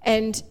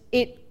 And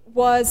it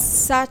was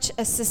such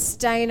a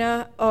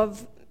sustainer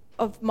of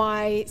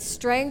my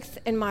strength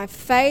and my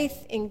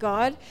faith in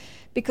God,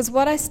 because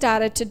what I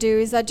started to do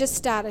is I just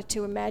started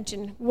to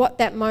imagine what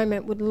that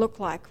moment would look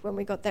like when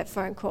we got that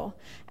phone call.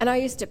 And I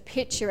used to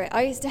picture it.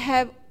 I used to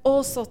have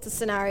all sorts of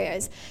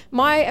scenarios.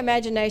 My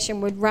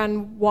imagination would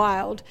run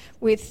wild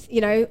with,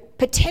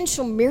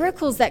 potential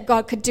miracles that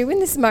God could do in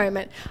this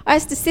moment. I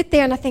used to sit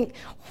there and I think,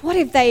 what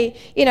if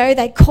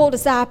they called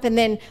us up and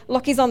then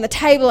Lockie's on the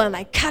table and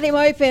they cut him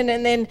open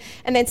and then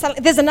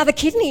suddenly there's another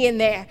kidney in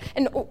there.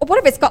 And what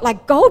if it's got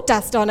like gold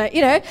dust on it,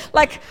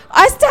 Like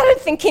I started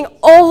thinking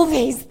all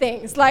these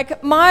things.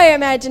 Like my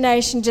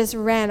imagination just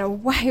ran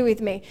away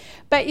with me.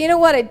 But you know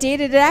what it did?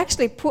 It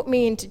actually put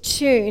me into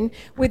tune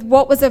with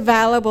what was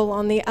available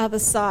on the other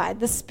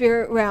side, the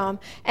spirit realm.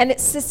 And it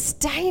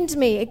sustained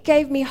me. It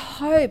gave me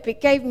hope.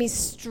 It gave me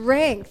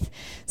strength.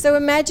 So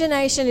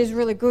imagination is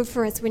really good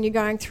for us when you're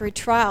going through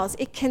trials.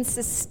 It can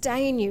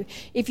sustain you.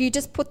 If you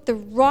just put the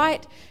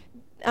right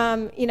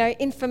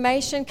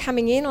information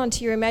coming in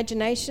onto your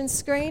imagination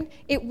screen,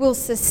 it will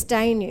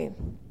sustain you.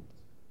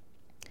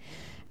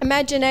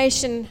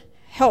 Imagination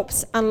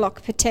helps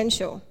unlock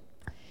potential.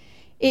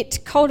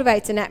 It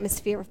cultivates an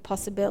atmosphere of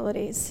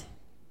possibilities.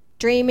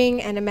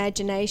 Dreaming and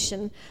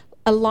imagination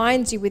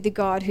aligns you with the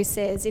God who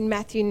says in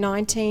Matthew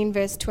 19,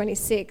 verse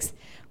 26,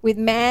 "With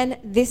man,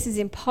 this is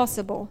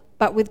impossible,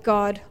 but with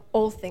God,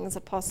 all things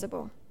are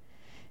possible.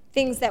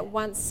 Things that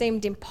once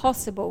seemed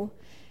impossible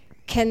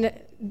can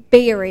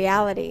be a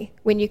reality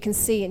when you can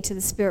see into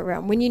the spirit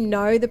realm. When you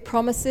know the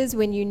promises,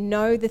 when you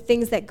know the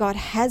things that God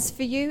has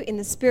for you in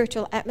the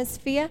spiritual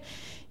atmosphere,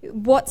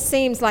 what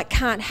seems like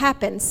can't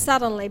happen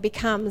suddenly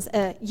becomes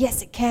a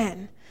yes, it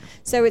can.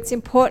 So it's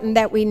important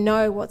that we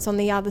know what's on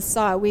the other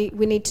side. We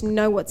need to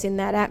know what's in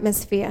that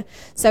atmosphere.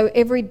 So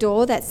every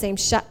door that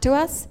seems shut to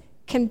us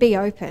can be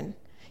open.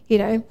 You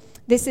know,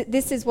 this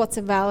is what's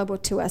available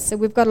to us. So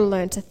we've got to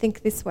learn to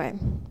think this way.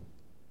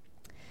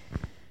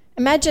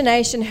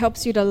 Imagination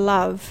helps you to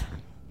love.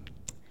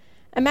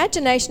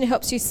 Imagination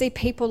helps you see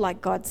people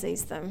like God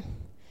sees them.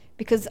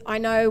 Because I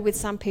know with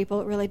some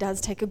people it really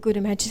does take a good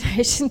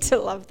imagination to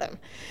love them.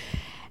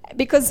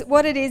 Because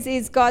what it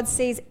is God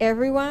sees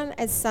everyone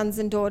as sons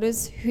and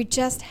daughters who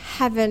just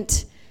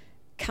haven't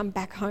come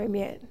back home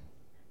yet.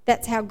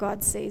 That's how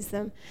God sees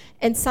them.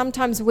 And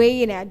sometimes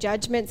we in our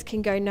judgments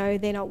can go, no,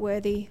 they're not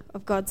worthy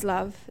of God's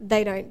love.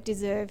 They don't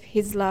deserve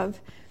his love.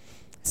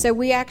 So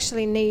we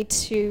actually need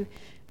to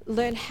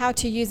learn how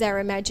to use our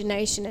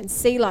imagination and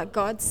see like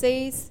God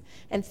sees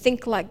and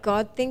think like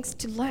God thinks,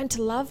 to learn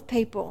to love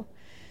people.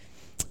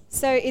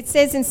 So it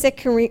says in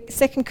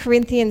 2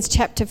 Corinthians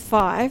chapter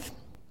 5,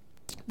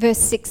 verse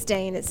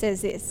 16, it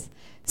says this: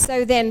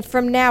 "So then,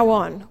 from now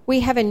on, we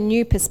have a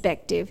new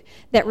perspective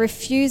that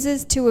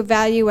refuses to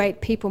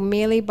evaluate people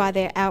merely by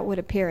their outward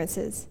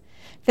appearances.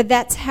 For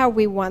that's how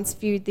we once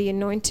viewed the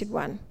Anointed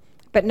One.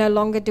 But no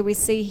longer do we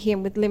see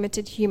him with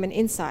limited human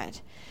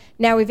insight.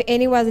 Now, if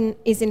anyone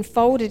is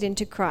enfolded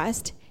into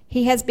Christ,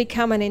 he has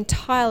become an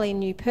entirely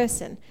new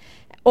person.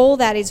 All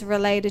that is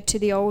related to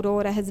the old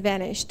order has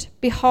vanished.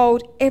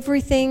 Behold,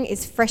 everything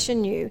is fresh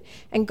and new,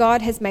 and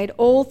God has made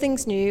all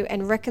things new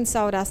and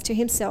reconciled us to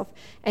himself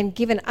and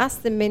given us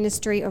the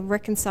ministry of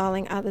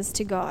reconciling others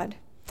to God."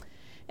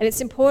 And it's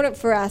important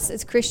for us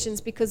as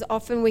Christians because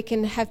often we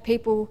can have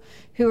people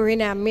who are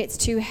in our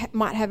midst who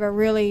might have a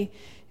really,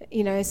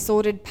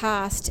 sordid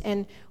past,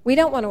 and we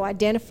don't want to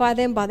identify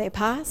them by their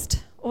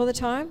past all the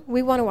time.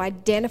 We want to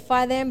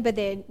identify them by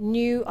their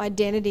new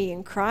identity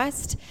in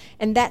Christ.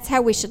 And that's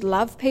how we should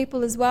love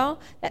people as well.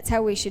 That's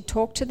how we should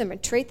talk to them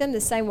and treat them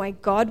the same way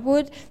God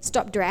would.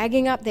 Stop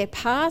dragging up their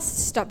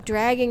past. Stop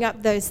dragging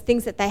up those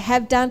things that they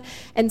have done,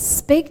 and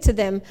speak to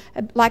them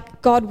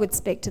like God would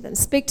speak to them.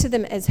 Speak to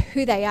them as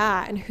who they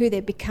are and who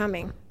they're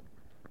becoming.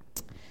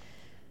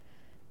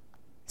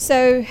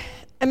 So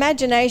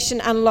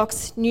imagination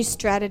unlocks new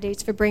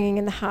strategies for bringing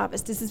in the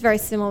harvest. This is very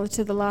similar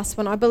to the last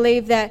one. I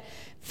believe that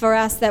for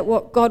us, that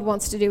what God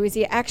wants to do is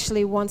he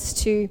actually wants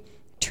to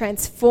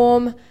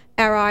transform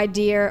our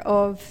idea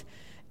of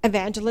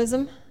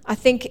evangelism. I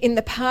think in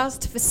the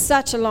past, for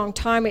such a long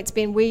time, it's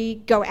been we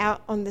go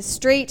out on the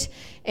street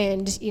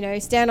and,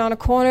 stand on a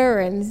corner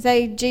and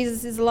say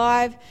Jesus is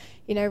alive,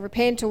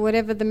 repent, or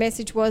whatever the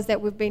message was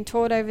that we've been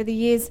taught over the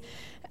years,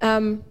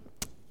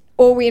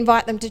 or we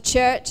invite them to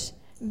church.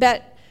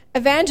 But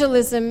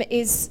evangelism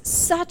is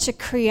such a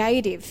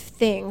creative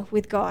thing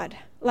with God.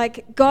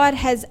 Like, God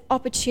has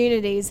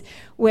opportunities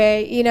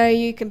where,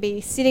 you can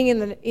be sitting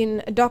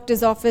in a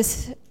doctor's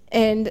office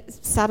and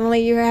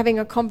suddenly you're having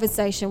a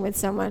conversation with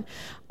someone.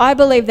 I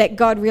believe that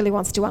God really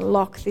wants to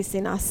unlock this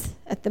in us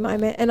at the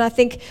moment. And I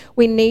think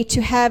we need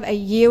to have a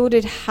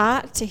yielded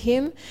heart to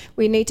him.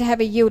 We need to have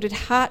a yielded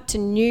heart to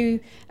new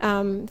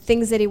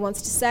things that he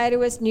wants to say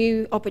to us,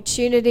 new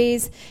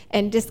opportunities,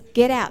 and just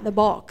get out the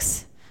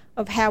box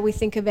of how we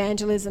think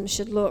evangelism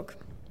should look.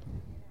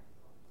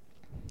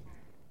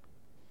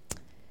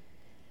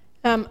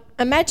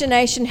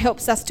 Imagination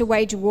helps us to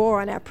wage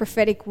war on our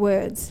prophetic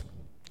words.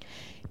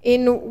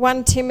 In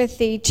 1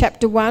 Timothy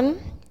chapter 1,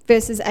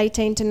 verses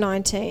 18 to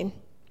 19,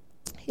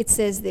 it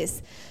says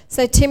this: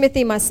 "So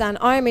Timothy, my son,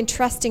 I am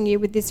entrusting you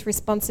with this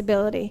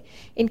responsibility,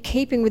 in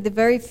keeping with the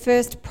very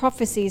first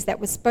prophecies that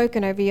were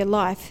spoken over your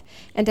life,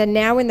 and are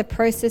now in the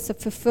process of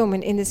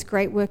fulfillment in this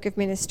great work of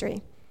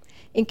ministry.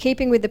 In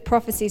keeping with the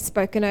prophecies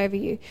spoken over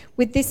you.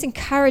 With this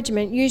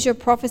encouragement, use your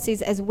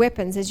prophecies as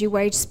weapons as you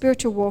wage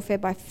spiritual warfare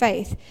by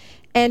faith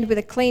and with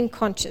a clean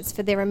conscience,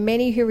 for there are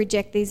many who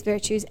reject these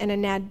virtues and are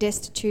now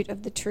destitute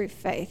of the true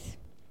faith."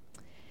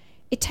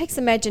 It takes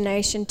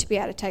imagination to be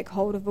able to take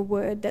hold of a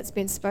word that's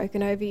been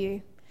spoken over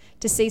you,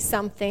 to see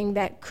something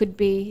that could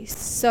be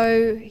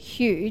so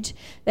huge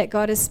that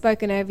God has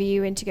spoken over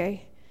you, and to go,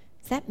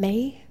 is that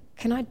me?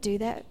 Can I do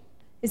that?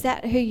 Is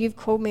that who you've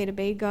called me to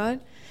be, God?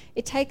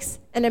 It takes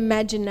an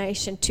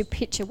imagination to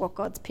picture what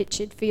God's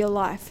pictured for your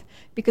life,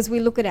 because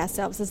we look at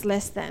ourselves as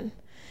less than,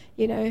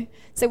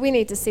 So we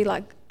need to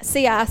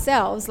see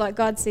ourselves like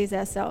God sees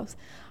ourselves.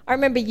 I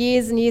remember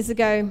years and years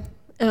ago,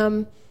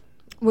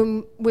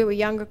 when we were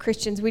younger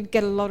Christians, we'd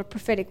get a lot of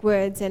prophetic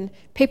words, and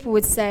people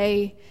would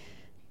say,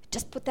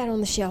 just put that on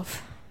the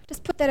shelf.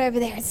 Just put that over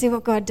there and see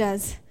what God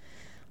does.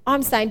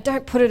 I'm saying,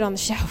 don't put it on the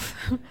shelf.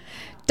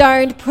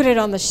 Don't put it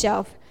on the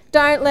shelf.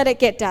 Don't let it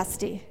get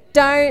dusty.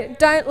 Don't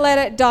let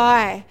it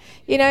die.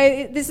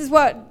 This is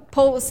what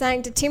Paul was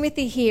saying to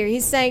Timothy here,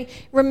 he's saying,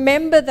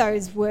 remember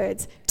those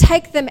words.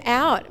 Take them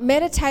out.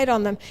 Meditate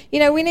on them. You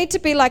know, we need to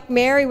be like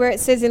Mary, where it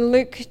says in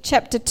Luke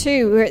chapter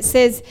 2, where it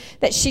says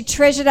that she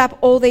treasured up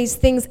all these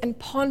things and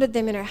pondered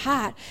them in her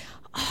heart.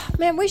 Oh,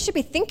 man, we should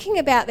be thinking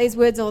about these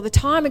words all the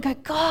time and go,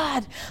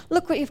 God,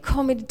 look what you've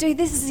called me to do.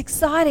 This is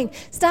exciting.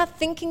 Start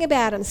thinking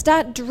about them.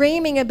 Start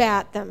dreaming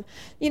about them.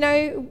 You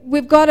know,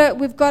 we've got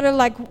to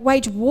like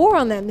wage war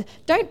on them.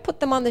 Don't put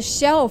them on the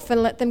shelf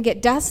and let them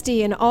get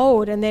dusty and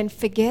old and then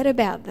forget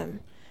about them.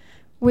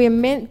 We are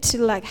meant to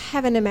like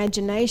have an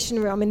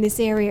imagination realm in this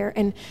area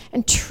and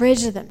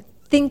treasure them,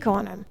 think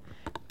on them,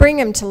 bring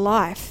them to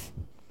life.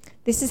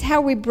 This is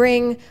how we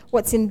bring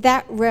what's in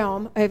that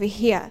realm over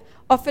here.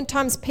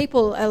 Oftentimes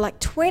people are like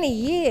 20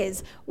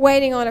 years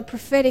waiting on a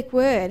prophetic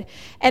word.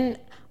 And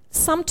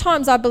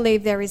sometimes I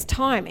believe there is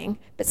timing,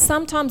 but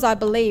sometimes I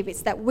believe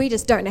it's that we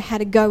just don't know how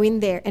to go in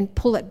there and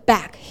pull it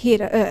back here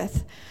to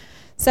earth.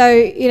 So,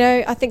 you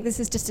know, I think this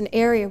is just an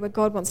area where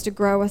God wants to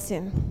grow us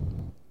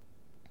in.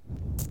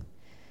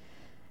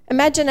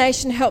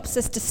 Imagination helps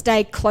us to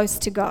stay close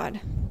to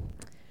God.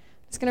 I'm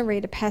just going to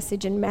read a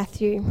passage in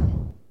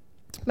Matthew.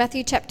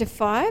 Matthew chapter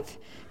 5,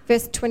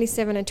 verse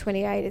 27 and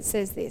 28, it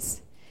says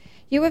this.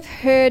 You have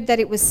heard that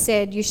it was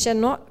said, you shall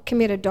not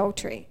commit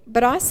adultery.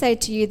 But I say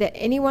to you that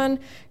anyone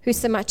who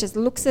so much as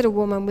looks at a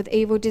woman with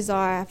evil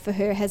desire for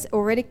her has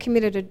already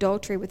committed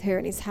adultery with her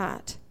in his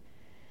heart.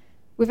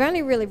 We've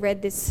only really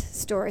read this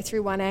story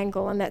through one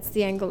angle, and that's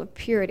the angle of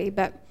purity.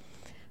 But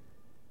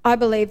I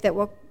believe that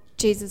what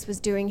Jesus was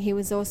doing, he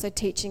was also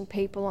teaching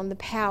people on the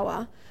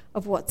power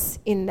of what's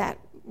in that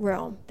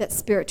realm, that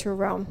spiritual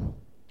realm.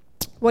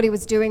 What he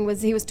was doing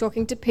was he was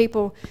talking to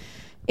people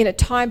in a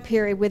time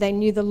period where they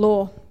knew the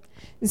law.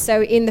 And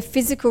so in the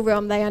physical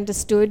realm, they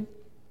understood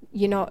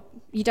you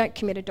don't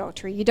commit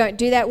adultery. You don't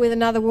do that with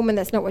another woman.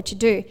 That's not what you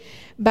do.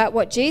 But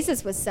what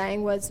Jesus was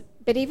saying was,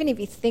 but even if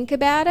you think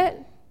about it,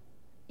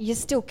 you're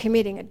still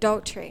committing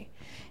adultery.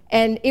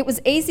 And it was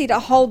easy to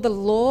hold the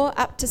law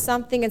up to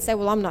something and say,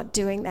 well, I'm not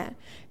doing that.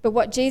 But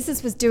what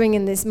Jesus was doing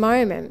in this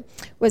moment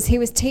was he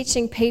was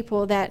teaching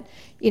people that,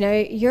 you know,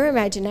 your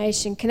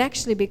imagination can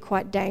actually be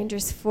quite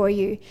dangerous for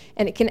you,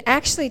 and it can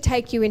actually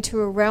take you into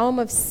a realm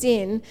of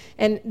sin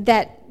and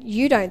that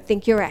you don't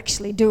think you're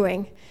actually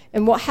doing.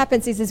 And what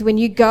happens is when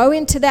you go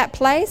into that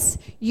place,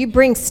 you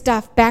bring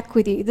stuff back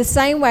with you. The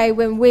same way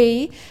when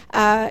we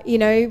are,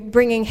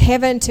 bringing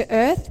heaven to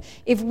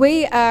earth, if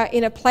we are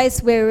in a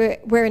place where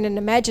we're in an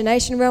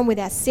imagination realm with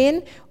our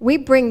sin, we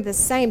bring the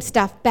same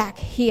stuff back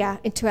here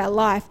into our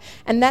life.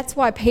 And that's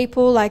why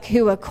people like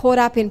who are caught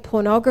up in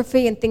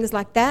pornography and things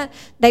like that,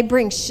 they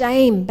bring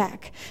shame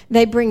back.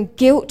 They bring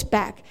guilt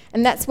back.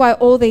 And that's why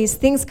all these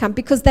things come,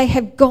 because they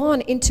have gone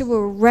into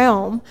a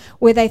realm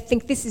where they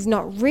think this is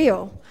not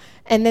real.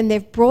 And then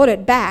they've brought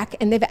it back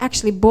and they've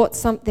actually brought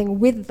something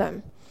with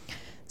them.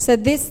 So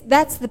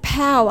that's the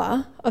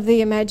power of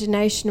the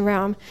imagination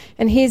realm.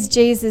 And here's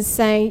Jesus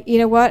saying, you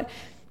know what?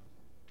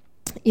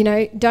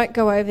 Don't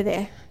go over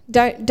there.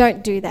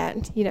 Don't do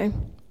that,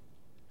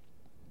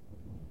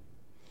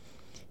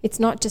 It's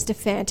not just a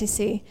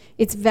fantasy.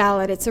 It's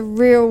valid. It's a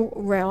real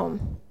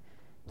realm.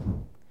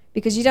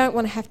 Because you don't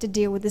want to have to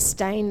deal with the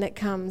stain that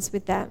comes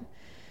with that.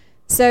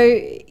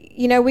 So,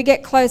 we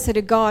get closer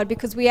to God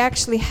because we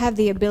actually have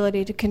the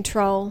ability to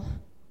control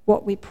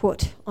what we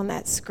put on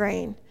that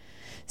screen.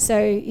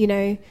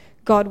 So,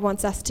 God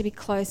wants us to be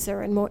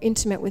closer and more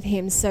intimate with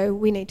him, so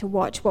we need to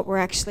watch what we're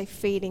actually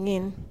feeding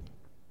in.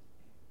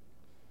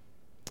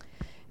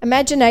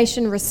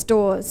 Imagination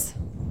restores.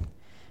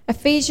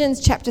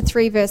 Ephesians chapter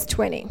 3, verse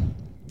 20.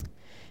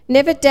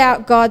 Never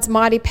doubt God's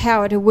mighty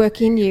power to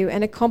work in you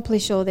and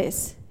accomplish all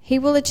this. He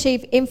will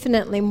achieve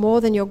infinitely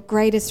more than your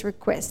greatest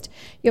request,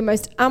 your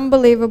most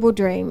unbelievable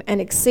dream,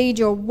 and exceed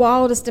your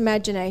wildest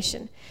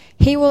imagination.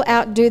 He will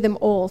outdo them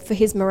all, for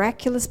his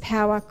miraculous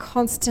power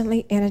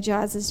constantly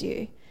energizes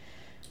you.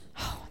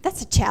 Oh,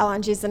 that's a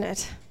challenge, isn't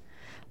it?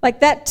 Like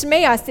that, to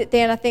me, I sit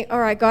there and I think, all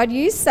right, God,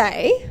 you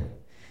say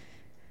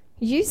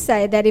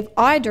that if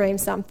I dream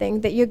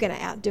something, that you're going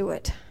to outdo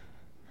it.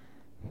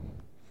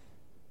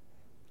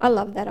 I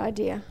love that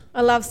idea.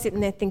 I love sitting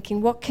there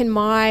thinking, what can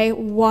my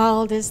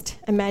wildest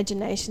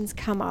imaginations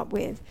come up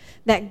with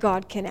that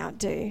God can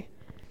outdo?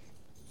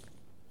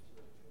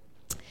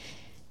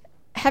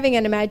 Having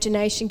an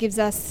imagination gives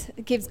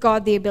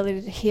God the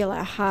ability to heal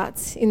our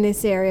hearts in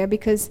this area,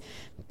 because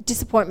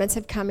disappointments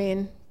have come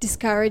in,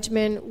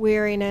 discouragement,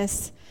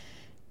 weariness,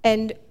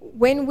 and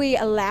when we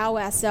allow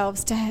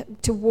ourselves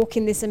to walk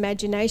in this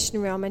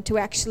imagination realm and to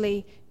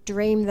actually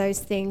dream those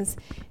things,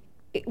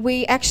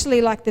 we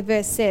actually, like the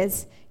verse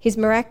says, his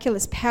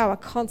miraculous power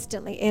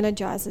constantly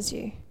energizes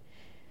you.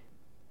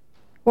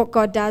 What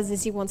God does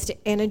is he wants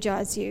to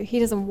energize you. He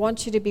doesn't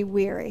want you to be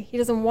weary. He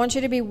doesn't want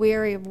you to be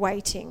weary of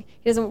waiting.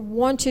 He doesn't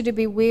want you to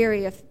be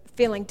weary of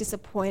feeling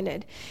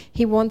disappointed.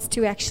 He wants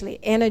to actually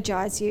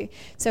energize you.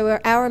 So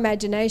our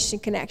imagination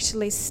can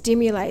actually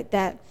stimulate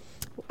that.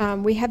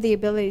 We have the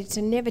ability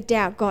to never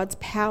doubt God's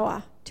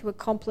power to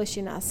accomplish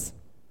in us.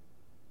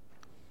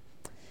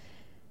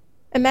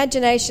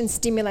 Imagination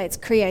stimulates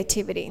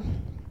creativity.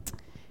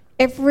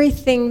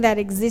 Everything that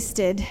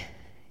existed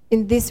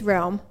in this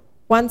realm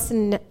once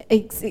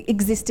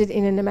existed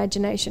in an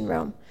imagination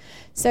realm.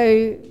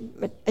 So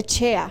a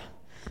chair.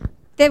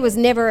 There was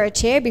never a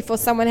chair before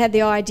someone had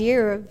the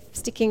idea of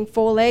sticking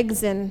 4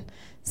 legs and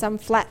some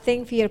flat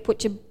thing for you to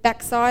put your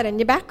backside and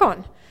your back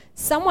on.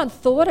 Someone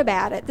thought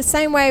about it. The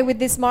same way with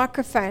this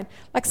microphone.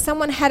 Like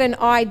someone had an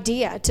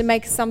idea to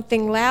make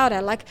something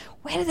louder. Like,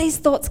 where do these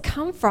thoughts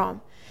come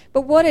from?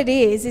 But what it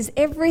is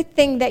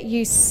everything that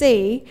you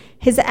see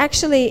has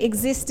actually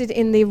existed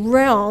in the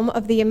realm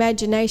of the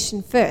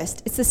imagination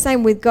first. It's the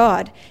same with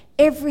God.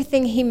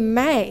 Everything he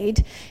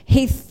made,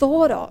 he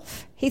thought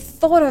of. He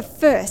thought of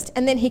first,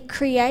 and then he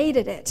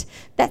created it.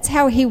 That's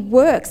how he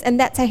works, and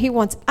that's how he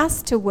wants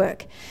us to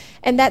work.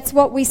 And that's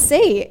what we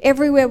see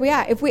everywhere we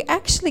are. If we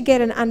actually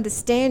get an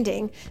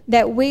understanding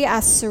that we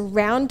are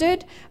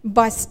surrounded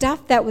by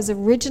stuff that was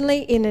originally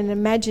in an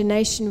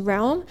imagination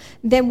realm,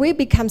 then we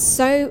become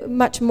so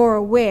much more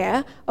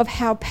aware of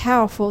how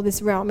powerful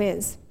this realm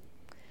is.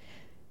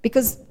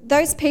 Because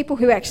those people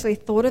who actually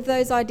thought of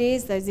those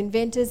ideas, those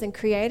inventors and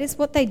creators,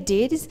 what they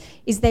did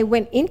is they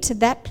went into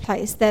that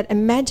place, that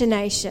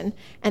imagination,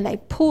 and they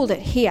pulled it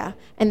here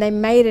and they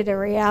made it a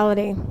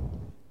reality.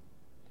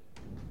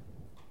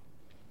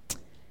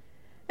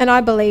 And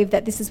I believe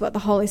that this is what the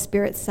Holy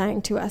Spirit's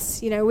saying to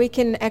us. You know, we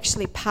can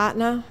actually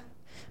partner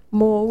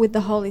more with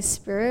the Holy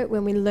Spirit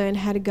when we learn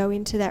how to go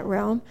into that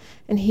realm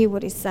and hear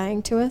what he's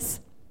saying to us.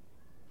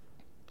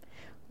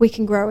 We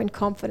can grow in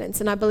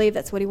confidence, and I believe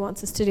that's what he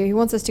wants us to do. He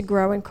wants us to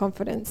grow in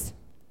confidence.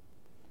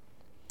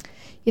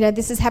 You know,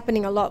 this is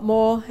happening a lot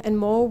more and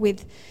more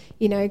with,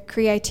 you know,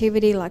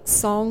 creativity like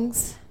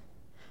songs,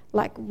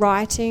 like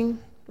writing,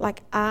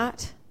 like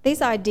art.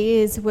 These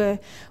ideas were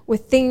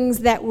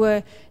things that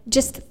were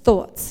just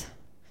thoughts.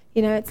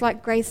 You know, it's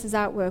like Grace's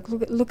artwork.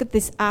 Look at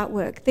this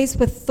artwork. These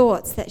were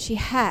thoughts that she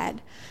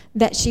had,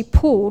 that she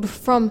pulled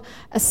from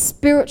a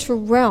spiritual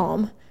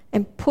realm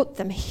and put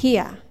them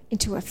here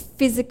into a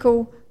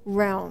physical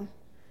realm.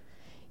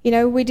 You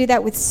know, we do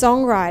that with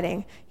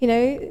songwriting. You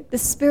know, the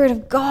Spirit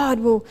of God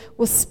will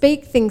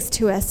speak things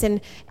to us,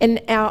 and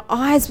our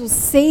eyes will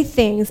see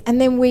things, and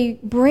then we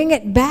bring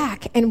it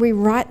back and we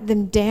write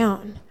them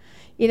down.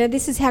 You know,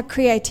 this is how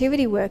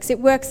creativity works. It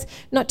works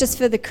not just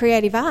for the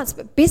creative arts,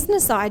 but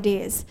business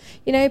ideas.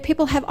 You know,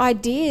 people have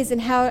ideas in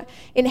how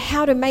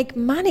to make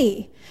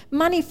money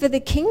for the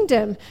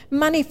kingdom,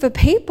 money for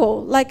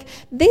people. Like,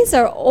 these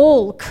are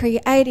all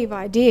creative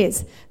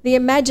ideas. The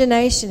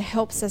imagination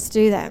helps us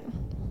do that.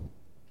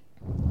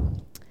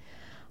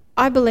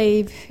 I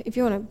believe, if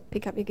you want to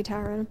pick up your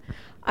guitar, Adam,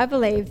 I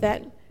believe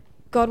that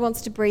God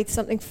wants to breathe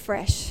something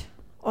fresh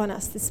on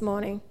us this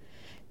morning.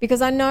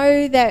 Because I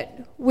know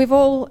that we've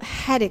all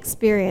had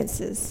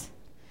experiences.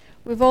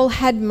 We've all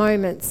had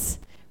moments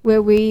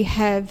where we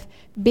have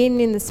been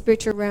in the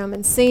spiritual realm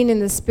and seen in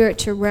the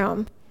spiritual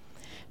realm.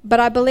 But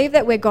I believe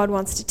that where God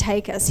wants to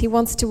take us, he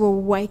wants to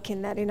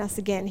awaken that in us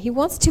again. He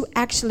wants to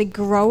actually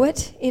grow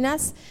it in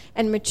us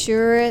and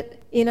mature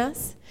it in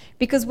us.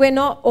 Because we're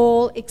not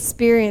all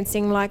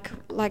experiencing, like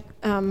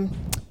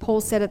Paul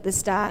said at the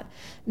start,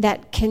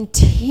 that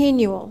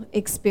continual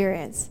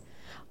experience.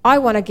 I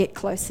want to get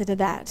closer to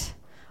that.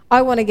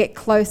 I want to get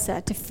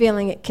closer to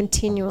feeling it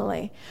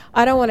continually.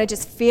 I don't want to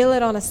just feel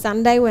it on a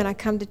Sunday when I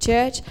come to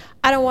church.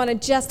 I don't want to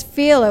just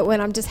feel it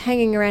when I'm just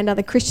hanging around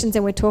other Christians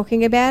and we're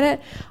talking about it.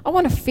 I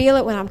want to feel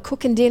it when I'm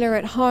cooking dinner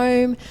at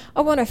home.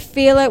 I want to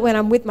feel it when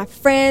I'm with my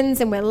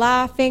friends and we're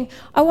laughing.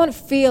 I want to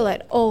feel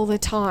it all the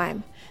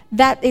time.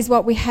 That is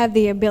what we have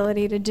the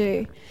ability to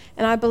do.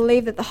 And I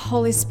believe that the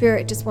Holy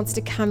Spirit just wants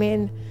to come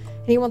in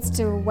and he wants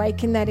to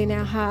awaken that in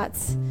our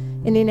hearts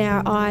and in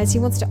our eyes. He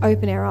wants to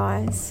open our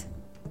eyes.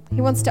 He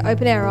wants to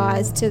open our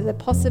eyes to the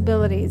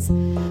possibilities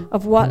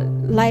of what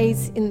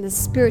lays in the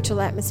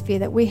spiritual atmosphere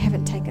that we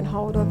haven't taken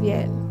hold of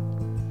yet.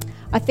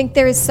 I think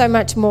there is so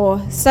much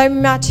more, so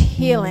much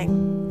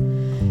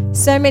healing,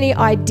 so many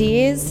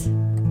ideas,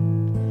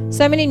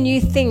 so many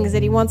new things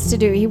that he wants to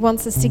do. He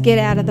wants us to get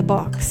out of the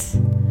box.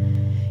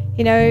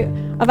 You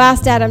know, I've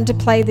asked Adam to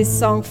play this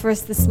song for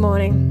us this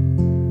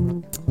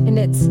morning, and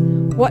it's,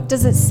 what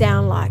does it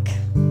sound like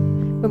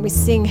when we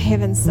sing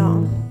Heaven's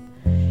Song?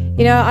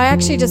 You know, I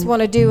actually just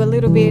want to do a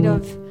little bit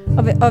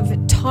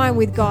of time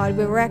with God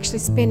where we're actually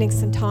spending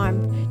some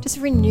time just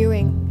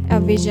renewing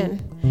our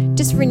vision,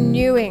 just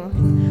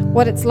renewing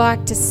what it's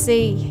like to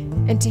see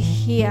and to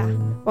hear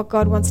what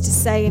God wants to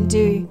say and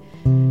do.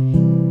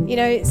 You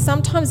know,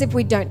 sometimes if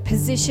we don't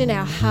position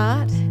our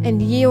heart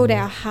and yield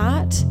our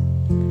heart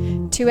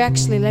to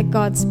actually let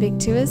God speak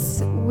to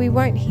us, we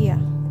won't hear.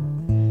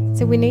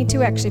 So we need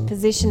to actually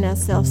position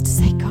ourselves to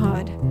say,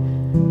 God,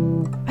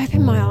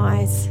 open my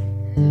eyes.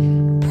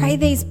 Pray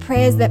these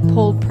prayers that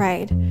Paul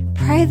prayed.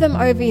 Pray them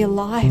over your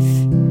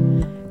life.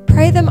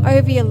 Pray them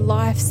over your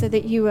life so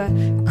that you are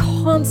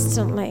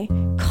constantly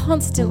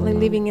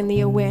living in the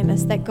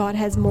awareness that God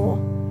has more.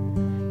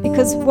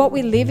 Because what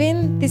we live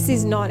in, this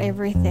is not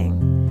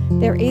everything.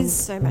 There is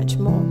so much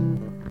more.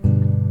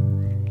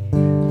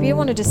 If you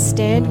want to just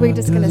stand, we're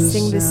just going to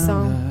sing this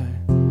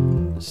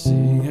song.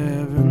 Sing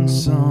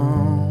heaven's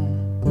song.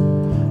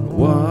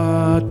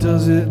 What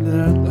does it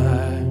look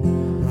like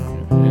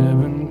when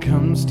heaven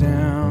comes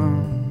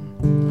down?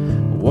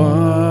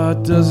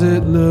 What does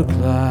it look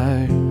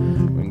like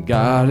when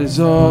God is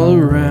all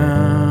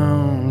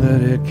around?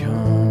 Let it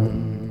come.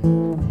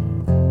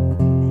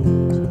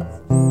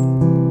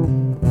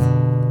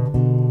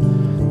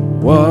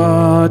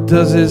 What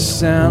does it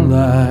sound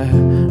like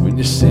when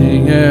you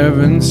sing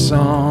heaven's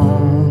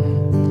song?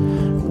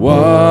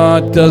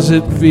 What does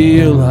it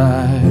feel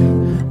like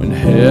when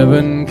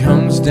heaven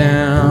comes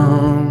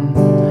down?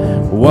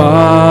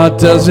 What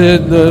does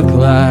it look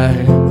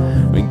like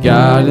when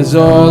God is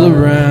all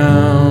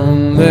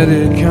around? Let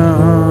it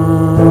come.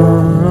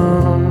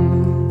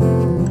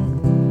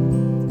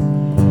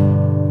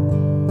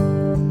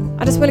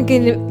 I just want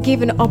to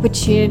give an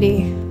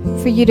opportunity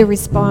for you to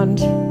respond.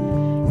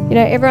 You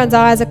know, everyone's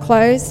eyes are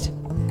closed.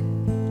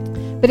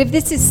 But if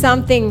this is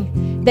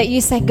something that you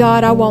say,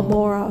 God, I want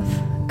more of,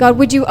 God,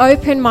 would you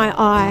open my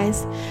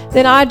eyes?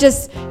 Then I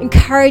just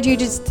encourage you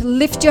just to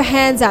lift your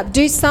hands up.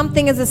 Do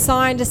something as a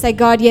sign to say,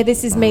 God, yeah,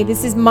 this is me.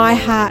 This is my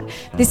heart.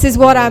 This is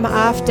what I'm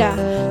after.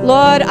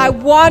 Lord, I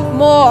want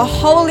more.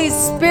 Holy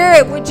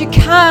Spirit, would you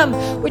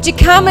come? Would you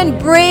come and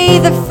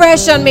breathe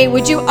afresh on me?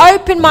 Would you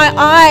open my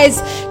eyes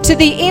to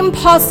the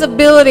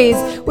impossibilities?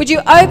 Would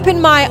you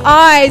open my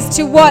eyes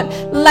to what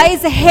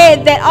lays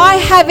ahead that I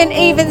haven't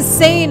even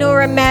seen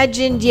or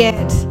imagined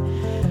yet?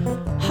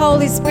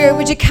 Holy Spirit,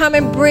 would you come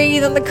and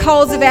breathe on the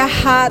coals of our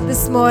heart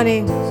this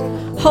morning?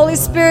 Holy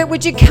Spirit,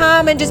 would you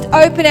come and just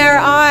open our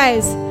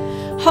eyes?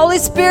 Holy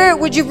Spirit,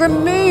 would you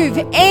remove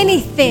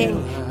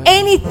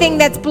anything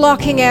that's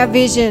blocking our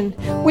vision?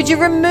 Would you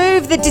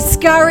remove the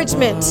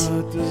discouragement?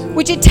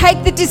 Would you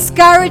take the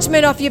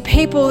discouragement off your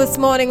people this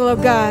morning,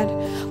 Lord God?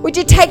 Would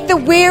you take the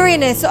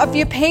weariness off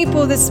your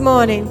people this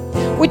morning?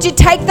 Would you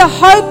take the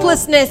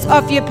hopelessness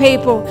off your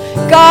people?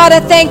 God, I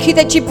thank you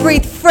that you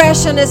breathe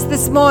fresh on us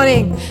this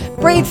morning.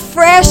 Breathe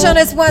fresh on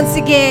us once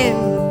again.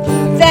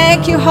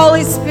 Thank you,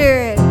 Holy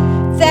Spirit.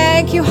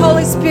 Thank you,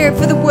 Holy Spirit,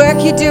 for the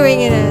work you're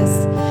doing in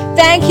us.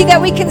 Thank you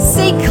that we can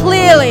see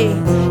clearly.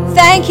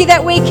 Thank you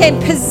that we can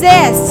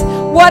possess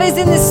what is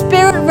in the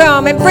spirit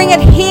realm and bring it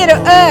here to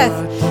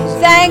earth.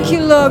 Thank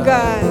you, Lord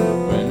God.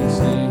 When you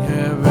sing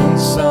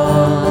heaven's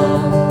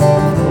song,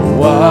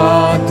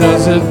 what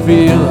does it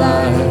feel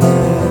like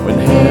when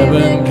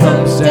heaven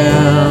comes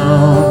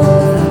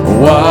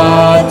down?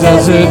 What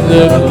does it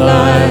look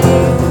like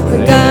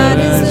when God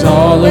is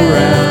all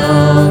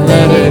around?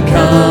 Let it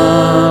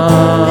come.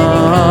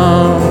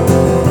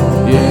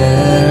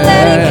 Yeah.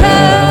 Let it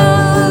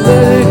come.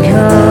 Let it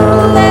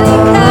come. Let it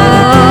come.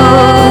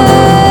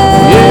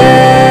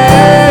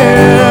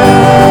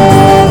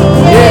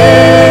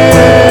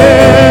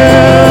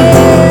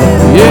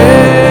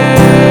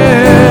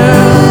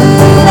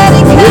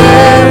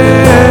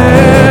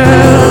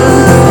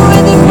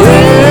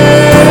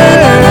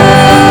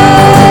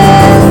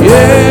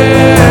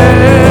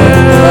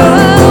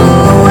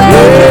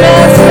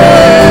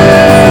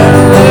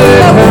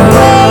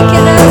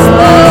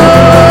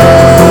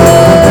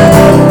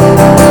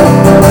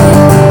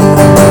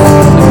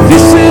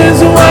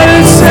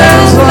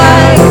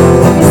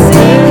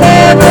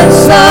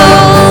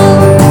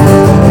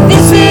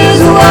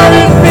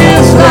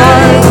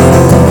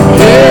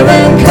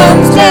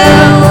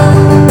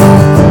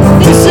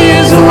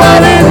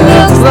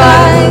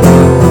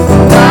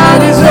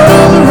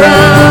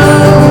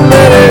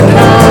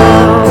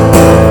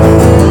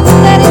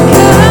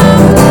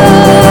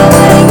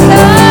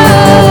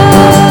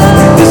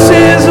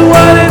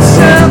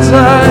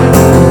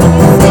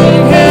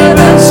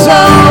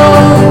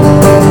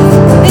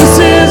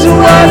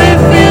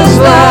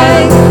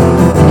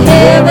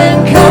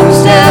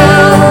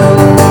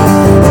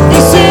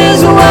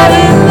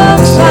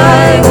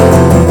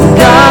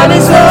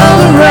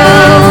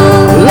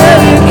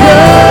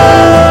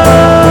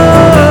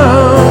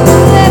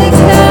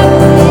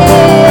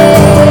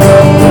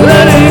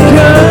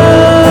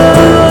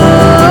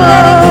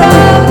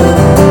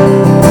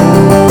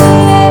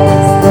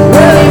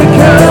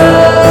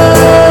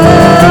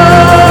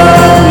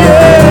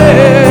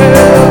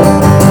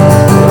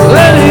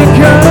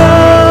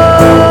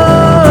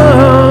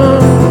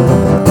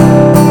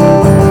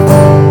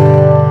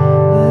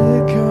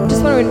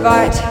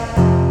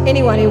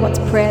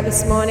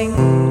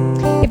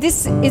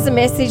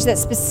 That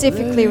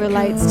specifically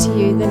relates to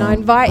you, then I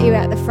invite you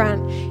out the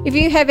front. If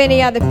you have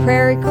any other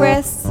prayer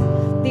requests,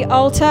 the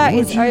altar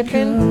is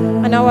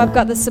open. I know I've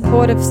got the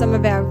support of some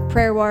of our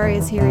prayer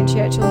warriors here in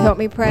church who will help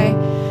me pray.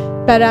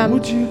 But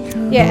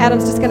yeah,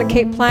 Adam's just going to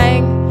keep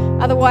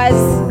playing. Otherwise,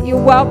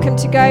 you're welcome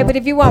to go. But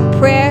if you want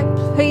prayer,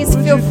 please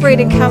feel free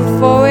to come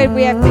forward.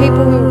 We have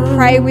people who will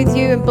pray with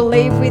you and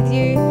believe with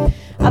you.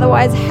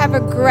 Otherwise, have a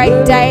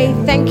great day.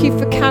 Thank you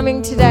for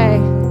coming today.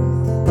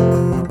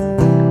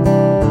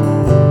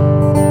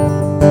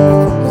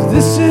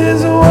 This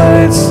is what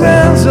it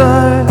sounds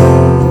like.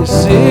 You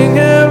sing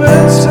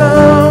heaven's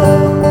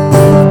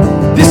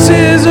song. This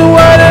is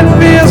what it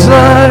feels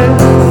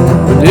like.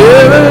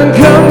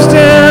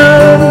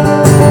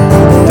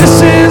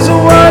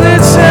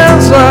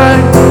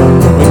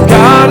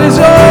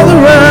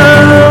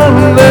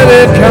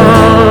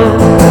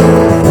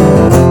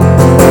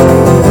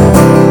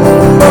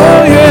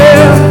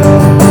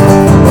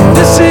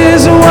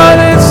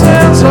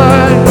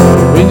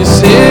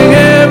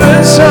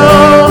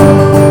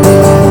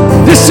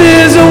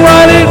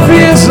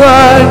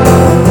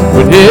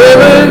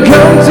 heaven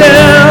comes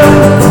down.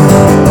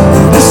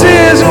 This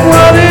is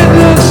what it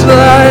looks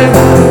like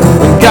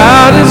when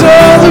God is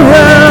all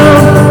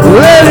around.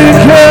 Let it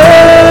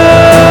come.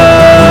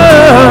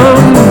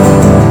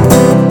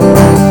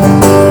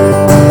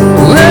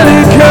 Let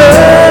it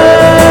come.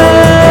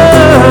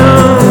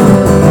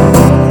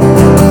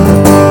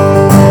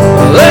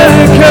 Let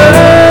it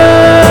come.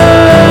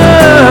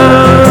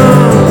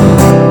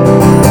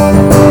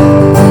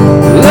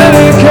 Let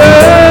it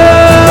come.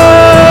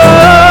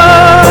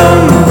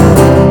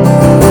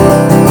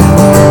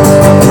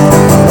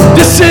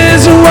 This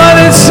is what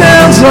it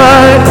sounds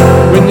like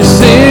when you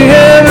sing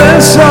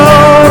heaven's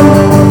song.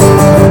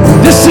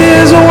 This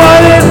is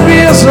what it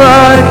feels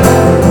like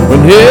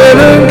when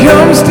heaven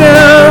comes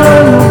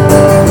down.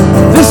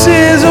 This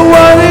is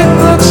what it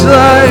looks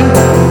like.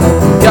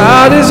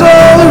 God is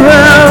all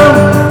around.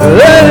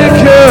 Let it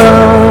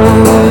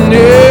come,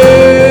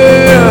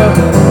 yeah.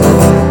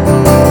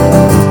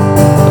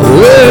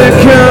 Let it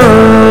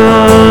come.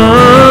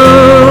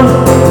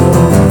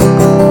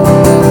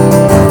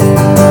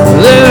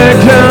 Let it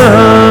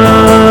come.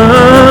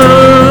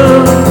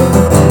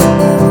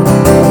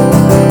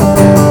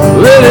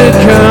 Let it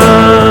come.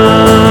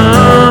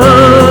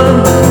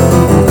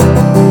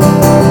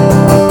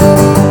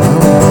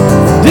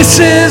 This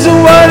is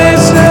what it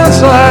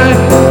sounds like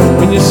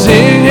when you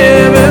sing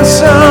heaven's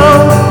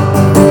song.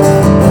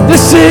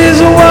 This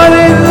is what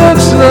it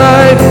looks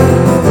like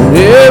when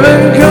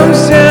heaven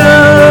comes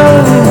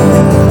down.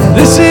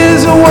 This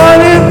is what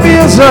it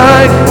feels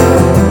like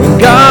when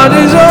God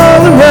is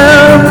all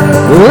around.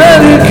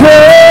 Let it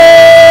come.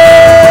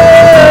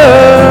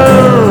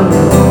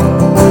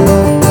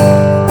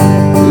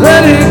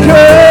 Let it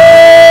come.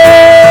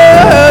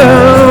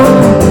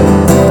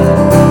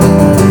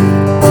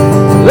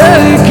 Let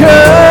it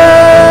come.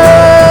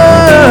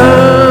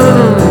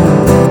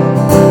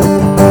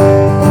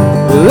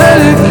 Let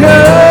it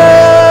come.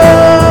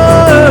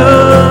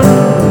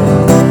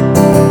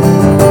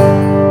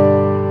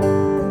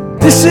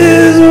 This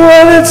is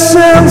what it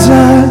sounds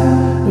like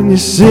when you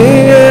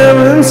sing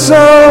heaven's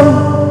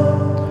song.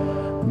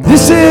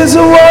 This is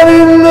what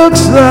it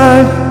looks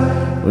like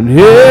when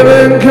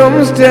heaven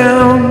comes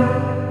down.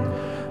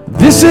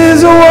 This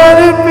is what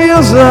it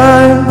feels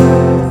like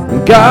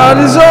when God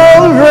is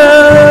all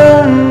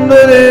around.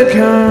 Let it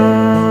come.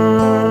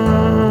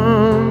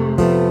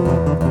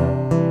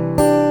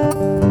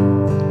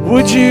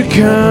 Would you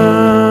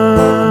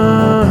come?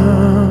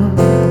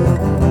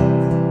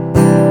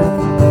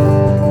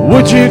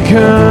 Would you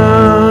come?